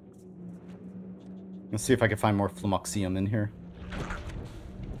 Let's see if I can find more Flumoxium in here.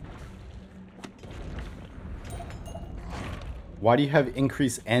 Why do you have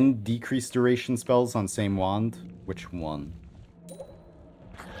increase and decrease duration spells on same wand? Which one?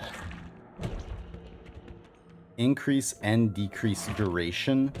 Increase and decrease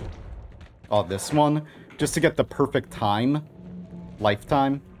duration. Oh, this one? Just to get the perfect time.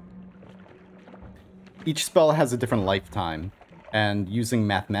 Lifetime. Each spell has a different lifetime. And using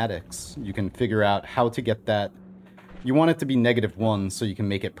mathematics, you can figure out how to get that. You want it to be -1 so you can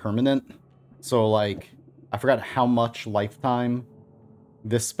make it permanent. So, like, I forgot how much lifetime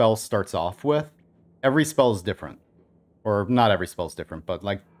this spell starts off with. Every spell is different. Or, not every spell is different, but,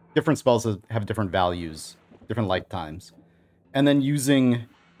 like, different spells have different values, different lifetimes. And then using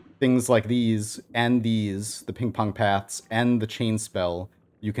things like these, the ping pong paths, and the chain spell,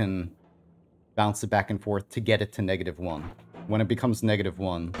 you can bounce it back and forth to get it to -1. When it becomes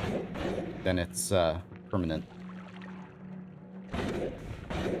 -1, then it's permanent.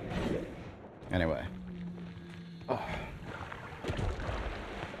 Anyway. Oh.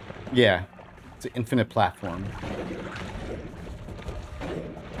 Yeah, it's an infinite platform.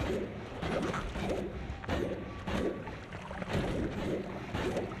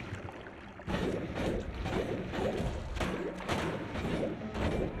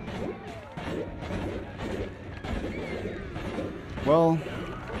 Well,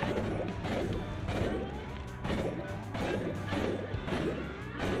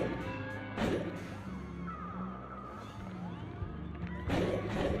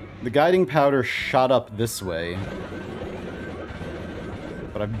 the guiding powder shot up this way,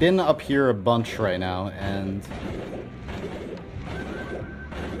 but I've been up here a bunch right now, and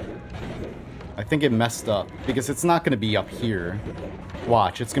I think it messed up, because it's not going to be up here.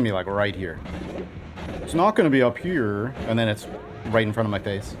 Watch, it's going to be like right here. It's not going to be up here, and then it's right in front of my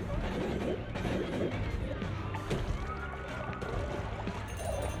face.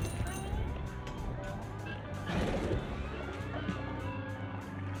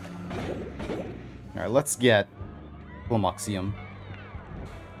 Alright, let's get Flumoxium.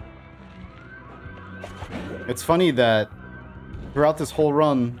 It's funny that throughout this whole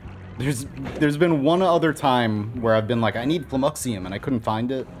run, there's been one other time where I've been like, I need Flumoxium, and I couldn't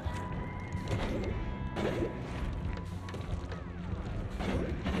find it.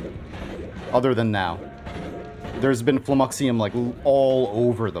 Other than now. There's been Flumoxium, like, all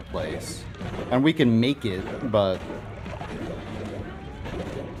over the place. And we can make it, but...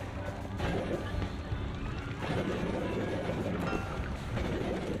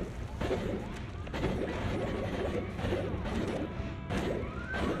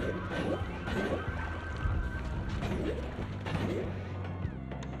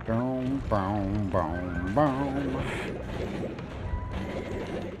 Boom, boom, boom, boom.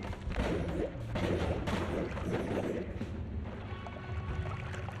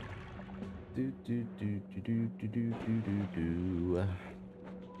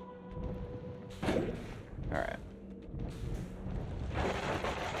 Alright.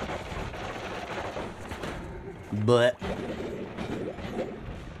 But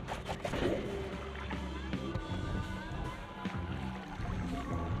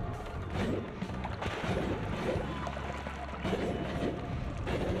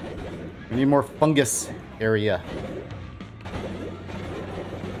we need more fungus area.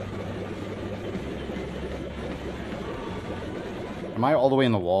 Am I all the way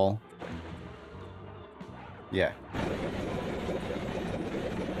in the wall? Yeah.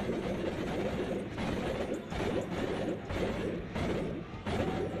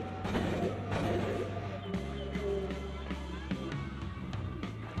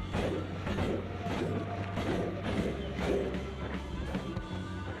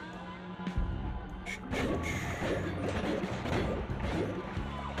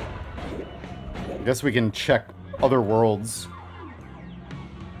 I guess we can check other worlds.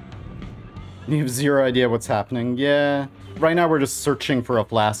 You have zero idea what's happening. Yeah, right now we're just searching for a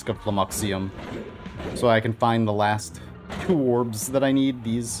flask of Flamuxium. So I can find the last 2 orbs that I need.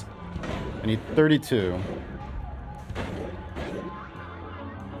 These. I need 32.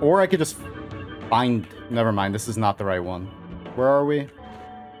 Or I could just find... Never mind, this is not the right one. Where are we?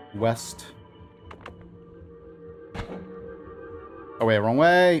 West. Oh, wait, wrong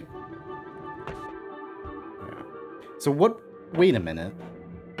way. So what... Wait a minute.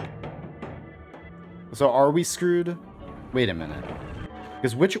 So are we screwed? Wait a minute.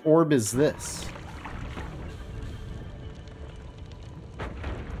 Because which orb is this?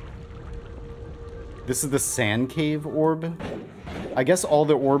 This is the sand cave orb? I guess all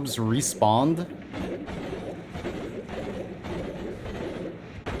the orbs respawned?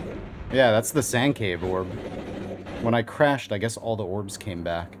 Yeah, that's the sand cave orb. When I crashed, I guess all the orbs came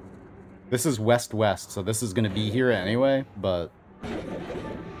back. This is west-west, so this is gonna be here anyway, but...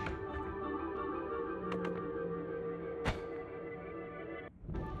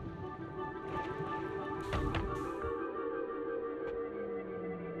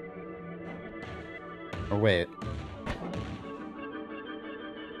 Or wait.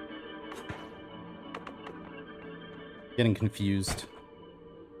 Getting confused.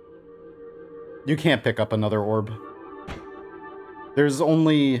 You can't pick up another orb. There's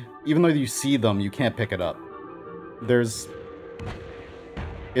only... Even though you see them, you can't pick it up. There's...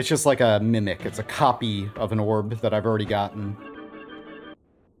 It's just like a mimic. It's a copy of an orb that I've already gotten.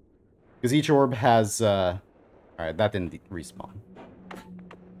 Because each orb has... Alright, that didn't respawn.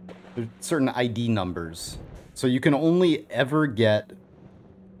 There's certain ID numbers. So you can only ever get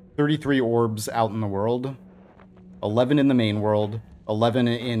 33 orbs out in the world. 11 in the main world. 11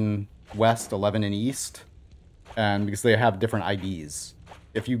 in west, 11 in east. And because they have different IDs.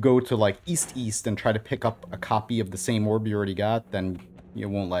 If you go to like east and try to pick up a copy of the same orb you already got, then it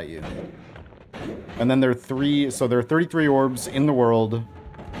won't let you. And then there are 33 orbs in the world.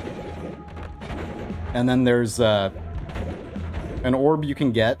 And then there's an orb you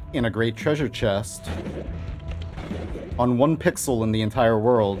can get in a great treasure chest on 1 pixel in the entire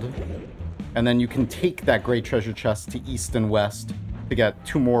world. And then you can take that great treasure chest to east and west to get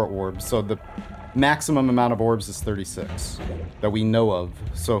 2 more orbs. So the maximum amount of orbs is 36 that we know of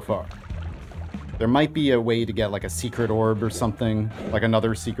so far. There might be a way to get like a secret orb or something, like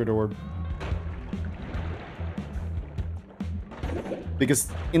another secret orb. Because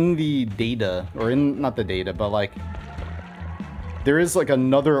in the data, or in, not the data, but like, there is like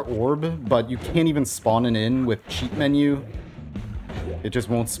another orb, but you can't even spawn it in with cheat menu. It just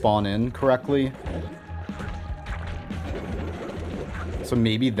won't spawn in correctly. So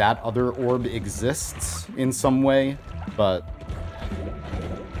maybe that other orb exists in some way, but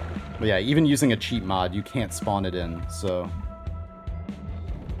yeah, even using a cheat mod, you can't spawn it in, so.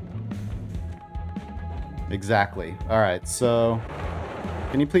 Exactly. Alright, so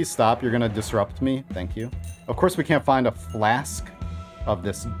can you please stop? You're gonna disrupt me. Thank you. Of course we can't find a flask of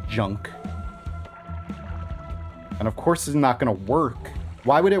this junk. And of course it's not gonna work.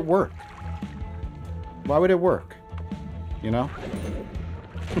 Why would it work? Why would it work? You know?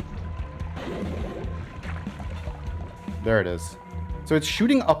 There it is. So it's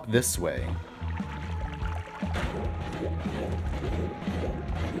shooting up this way.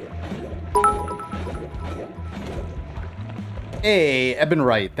 Hey, Eben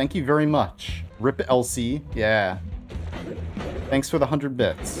Wright, thank you very much. Rip LC, yeah. Thanks for the 100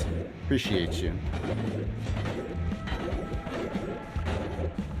 bits. Appreciate you.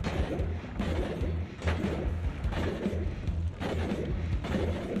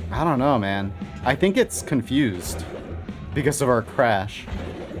 I don't know, man. I think it's confused because of our crash.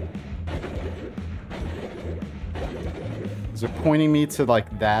 Is it pointing me to,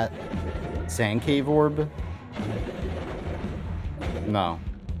 like, that sand cave orb? No.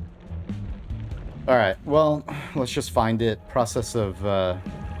 Alright, well, let's just find it. Process of,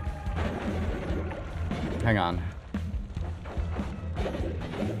 hang on.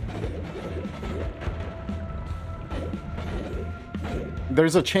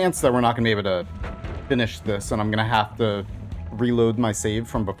 There's a chance that we're not going to be able to finish this, and I'm going to have to reload my save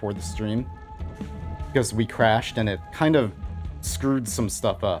from before the stream. Because we crashed, and it kind of screwed some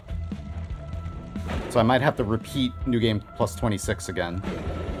stuff up. So I might have to repeat New Game Plus 26 again.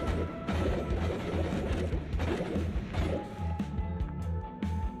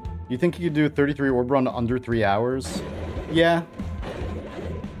 You think you could do a 33 orb run under 3 hours? Yeah.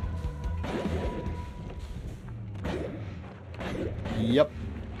 Yep.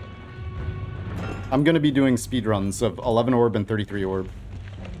 I'm gonna be doing speedruns of 11 orb and 33 orb.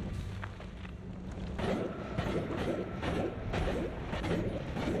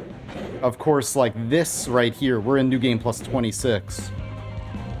 of course, like this right here, we're in New Game Plus 26.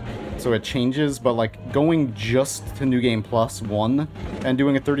 So it changes, but like going just to New Game Plus 1 and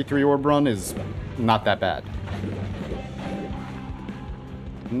doing a 33 orb run is not that bad.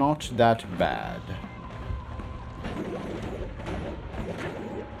 Not that bad.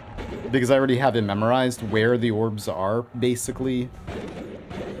 Because I already have it memorized where the orbs are, basically.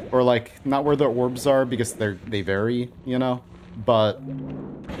 Or like, not where the orbs are because they vary, you know? But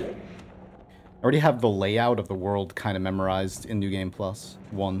I already have the layout of the world kind of memorized in New Game Plus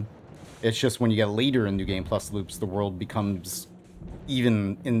 1. It's just when you get later in New Game Plus loops, the world becomes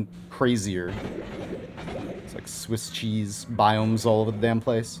even crazier. It's like Swiss cheese biomes all over the damn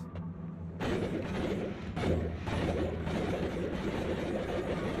place.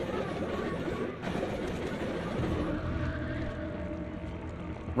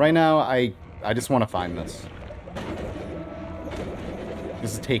 Right now, I just want to find this.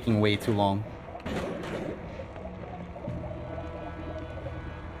 This is taking way too long.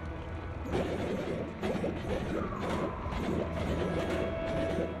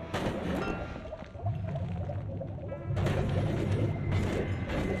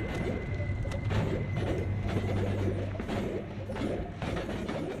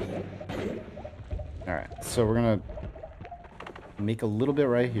 So we're gonna make a little bit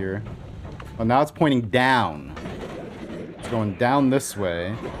right here. Well, now it's pointing down. It's going down this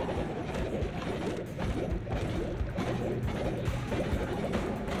way.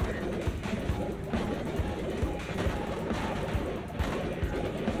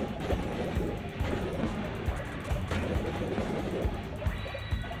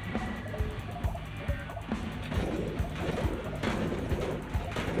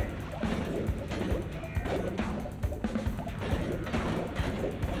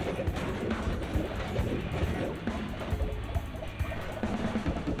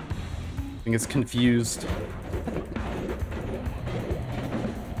 It's confused.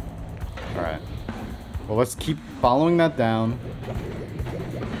 Alright. Well, let's keep following that down.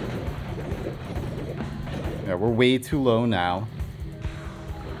 Yeah, we're way too low now.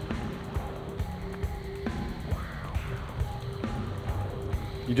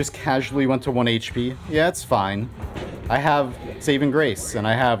 You just casually went to 1 HP? Yeah, it's fine. I have saving grace, and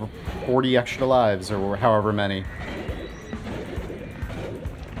I have 40 extra lives, or however many.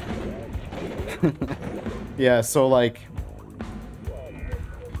 Yeah, so like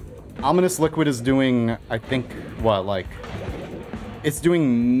Ominous Liquid is doing, I think, what, like it's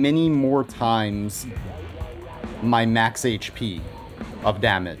doing many more times my max HP of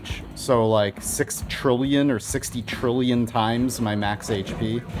damage. So like 6 trillion or 60 trillion times my max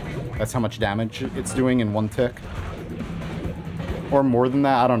HP. That's how much damage it's doing in one tick. Or more than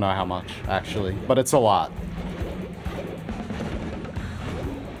that, I don't know how much actually, but it's a lot.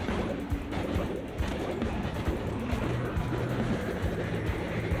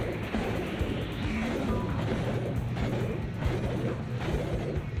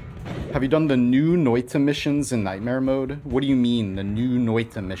 Have you done the new Noita missions in Nightmare mode? What do you mean, the new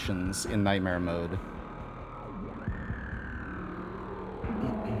Noita missions in Nightmare mode?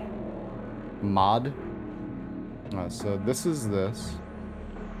 Mod? So this is this.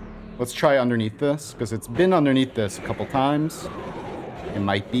 Let's try underneath this, because it's been underneath this a couple times. It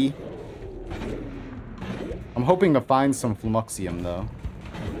might be. I'm hoping to find some Flumuxium, though.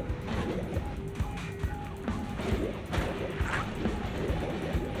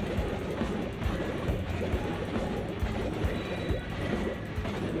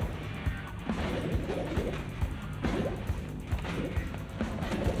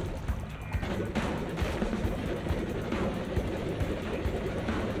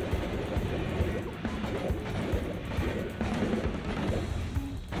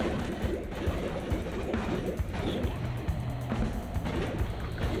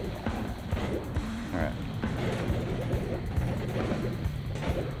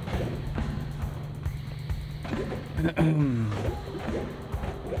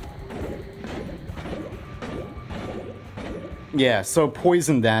 Yeah, so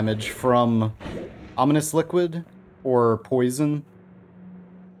poison damage from Ominous Liquid or poison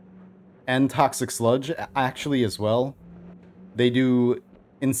and Toxic Sludge actually as well. They do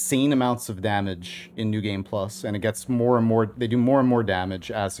insane amounts of damage in New Game Plus, and it gets more and more, they do more and more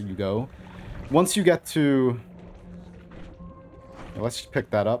damage as you go. Once you get to... Let's just pick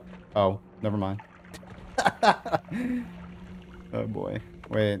that up. Oh, never mind. Oh boy.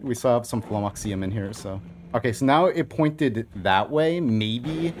 Wait, we still have some Flumuxium in here, so... Okay, so now it pointed that way,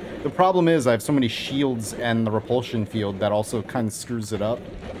 maybe. The problem is I have so many shields and the repulsion field that also kind of screws it up.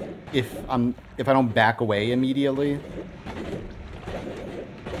 If I don't back away immediately.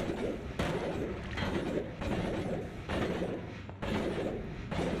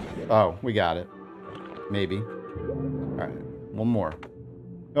 Oh, we got it. Maybe. Alright, one more.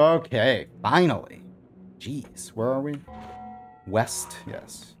 Okay, finally. Jeez, where are we? West,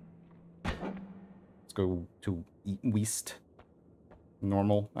 yes. Let's go to west.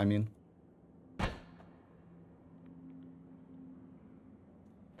 Normal, I mean.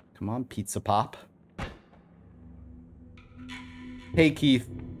 Come on, Pizza Pop. Hey, Keith.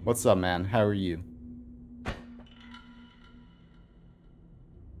 What's up, man? How are you?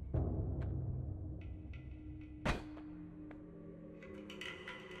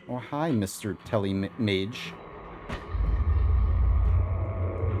 Oh, hi, Mr. Telemage.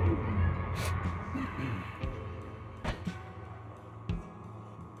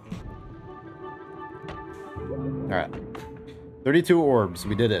 Alright. 32 orbs.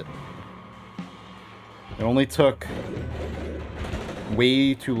 We did it. It only took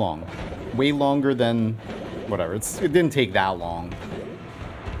way too long. Way longer than... whatever. It didn't take that long.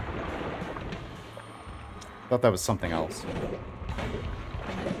 Thought that was something else.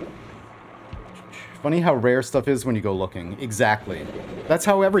 Funny how rare stuff is when you go looking. Exactly. That's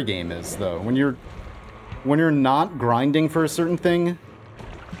how every game is, though. When you're not grinding for a certain thing,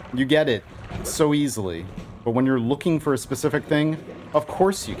 you get it so easily. But when you're looking for a specific thing, of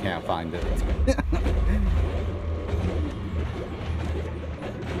course you can't find it.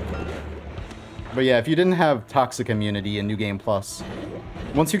 But yeah, if you didn't have Toxic Immunity in New Game Plus,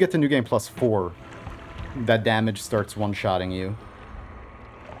 once you get to New Game Plus 4, that damage starts one-shotting you.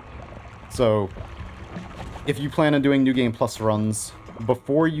 So, if you plan on doing New Game Plus runs,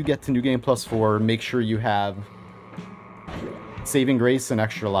 before you get to New Game Plus 4, make sure you have Saving Grace and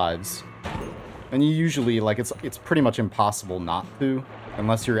extra lives. And you usually, like, it's pretty much impossible not to,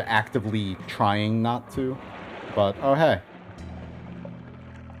 unless you're actively trying not to. But, oh hey.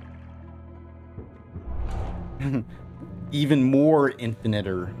 Even more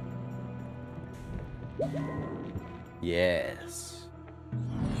infiniter. Yes.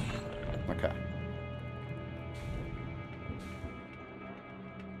 Okay.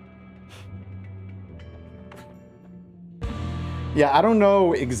 Yeah, I don't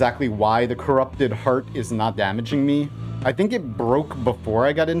know exactly why the corrupted heart is not damaging me. I think it broke before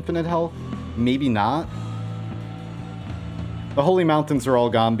I got infinite health. Maybe not. The Holy Mountains are all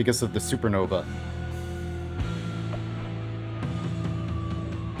gone because of the supernova.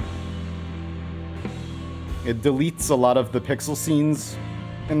 It deletes a lot of the pixel scenes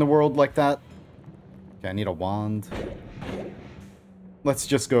in the world like that. Okay, I need a wand. Let's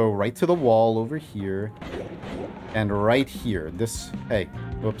just go right to the wall over here. And right here. This... Hey,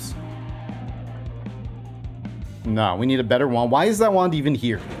 whoops. No, we need a better wand. Why is that wand even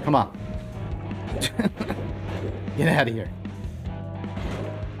here? Come on. Get out of here.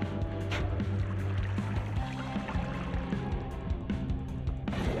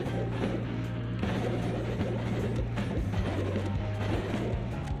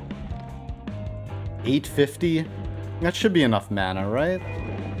 $850? That should be enough mana, right?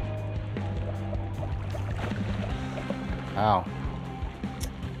 Ow.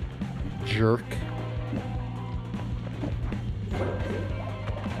 Jerk.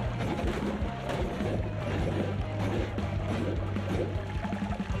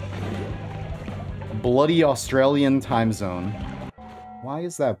 Bloody Australian time zone. Why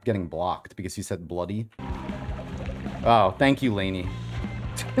is that getting blocked? Because you said bloody? Oh, thank you, Laney.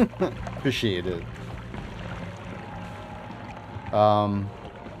 Appreciate it.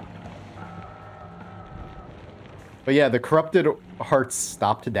 But yeah, the corrupted hearts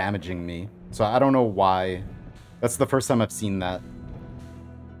stopped damaging me. So I don't know why. That's the first time I've seen that.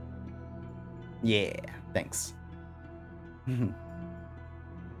 Yeah, thanks.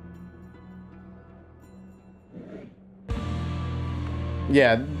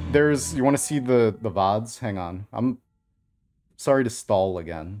 Yeah, there's... You want to see the VODs? Hang on. I'm sorry to stall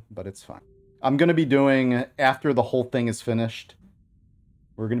again, but it's fine. I'm going to be doing, after the whole thing is finished,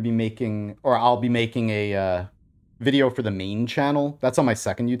 we're going to be making... Or I'll be making a... video for the main channel. That's on my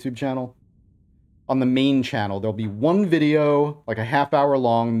second YouTube channel. On the main channel, there'll be one video, like a half-hour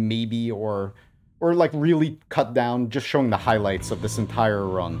long, maybe, or like really cut down, just showing the highlights of this entire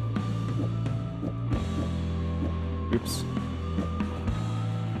run. Oops.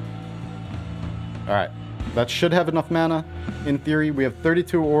 Alright. That should have enough mana, in theory. We have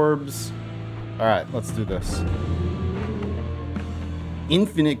 32 orbs. Alright, let's do this.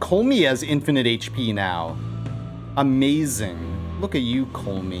 Infinite... Colmy has infinite HP now. Amazing. Look at you,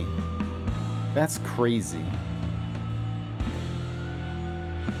 Colmy. That's crazy.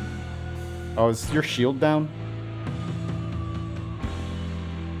 Oh, is your shield down?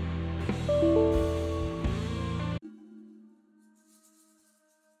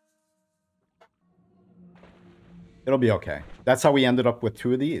 It'll be okay. That's how we ended up with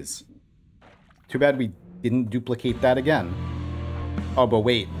 2 of these. Too bad we didn't duplicate that again. Oh, but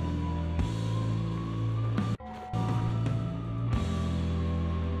wait.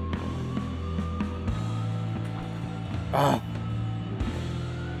 Ah.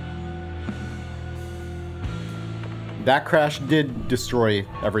 That crash did destroy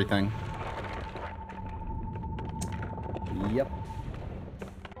everything. Yep.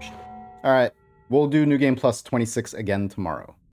 Alright, we'll do New Game Plus 26 again tomorrow.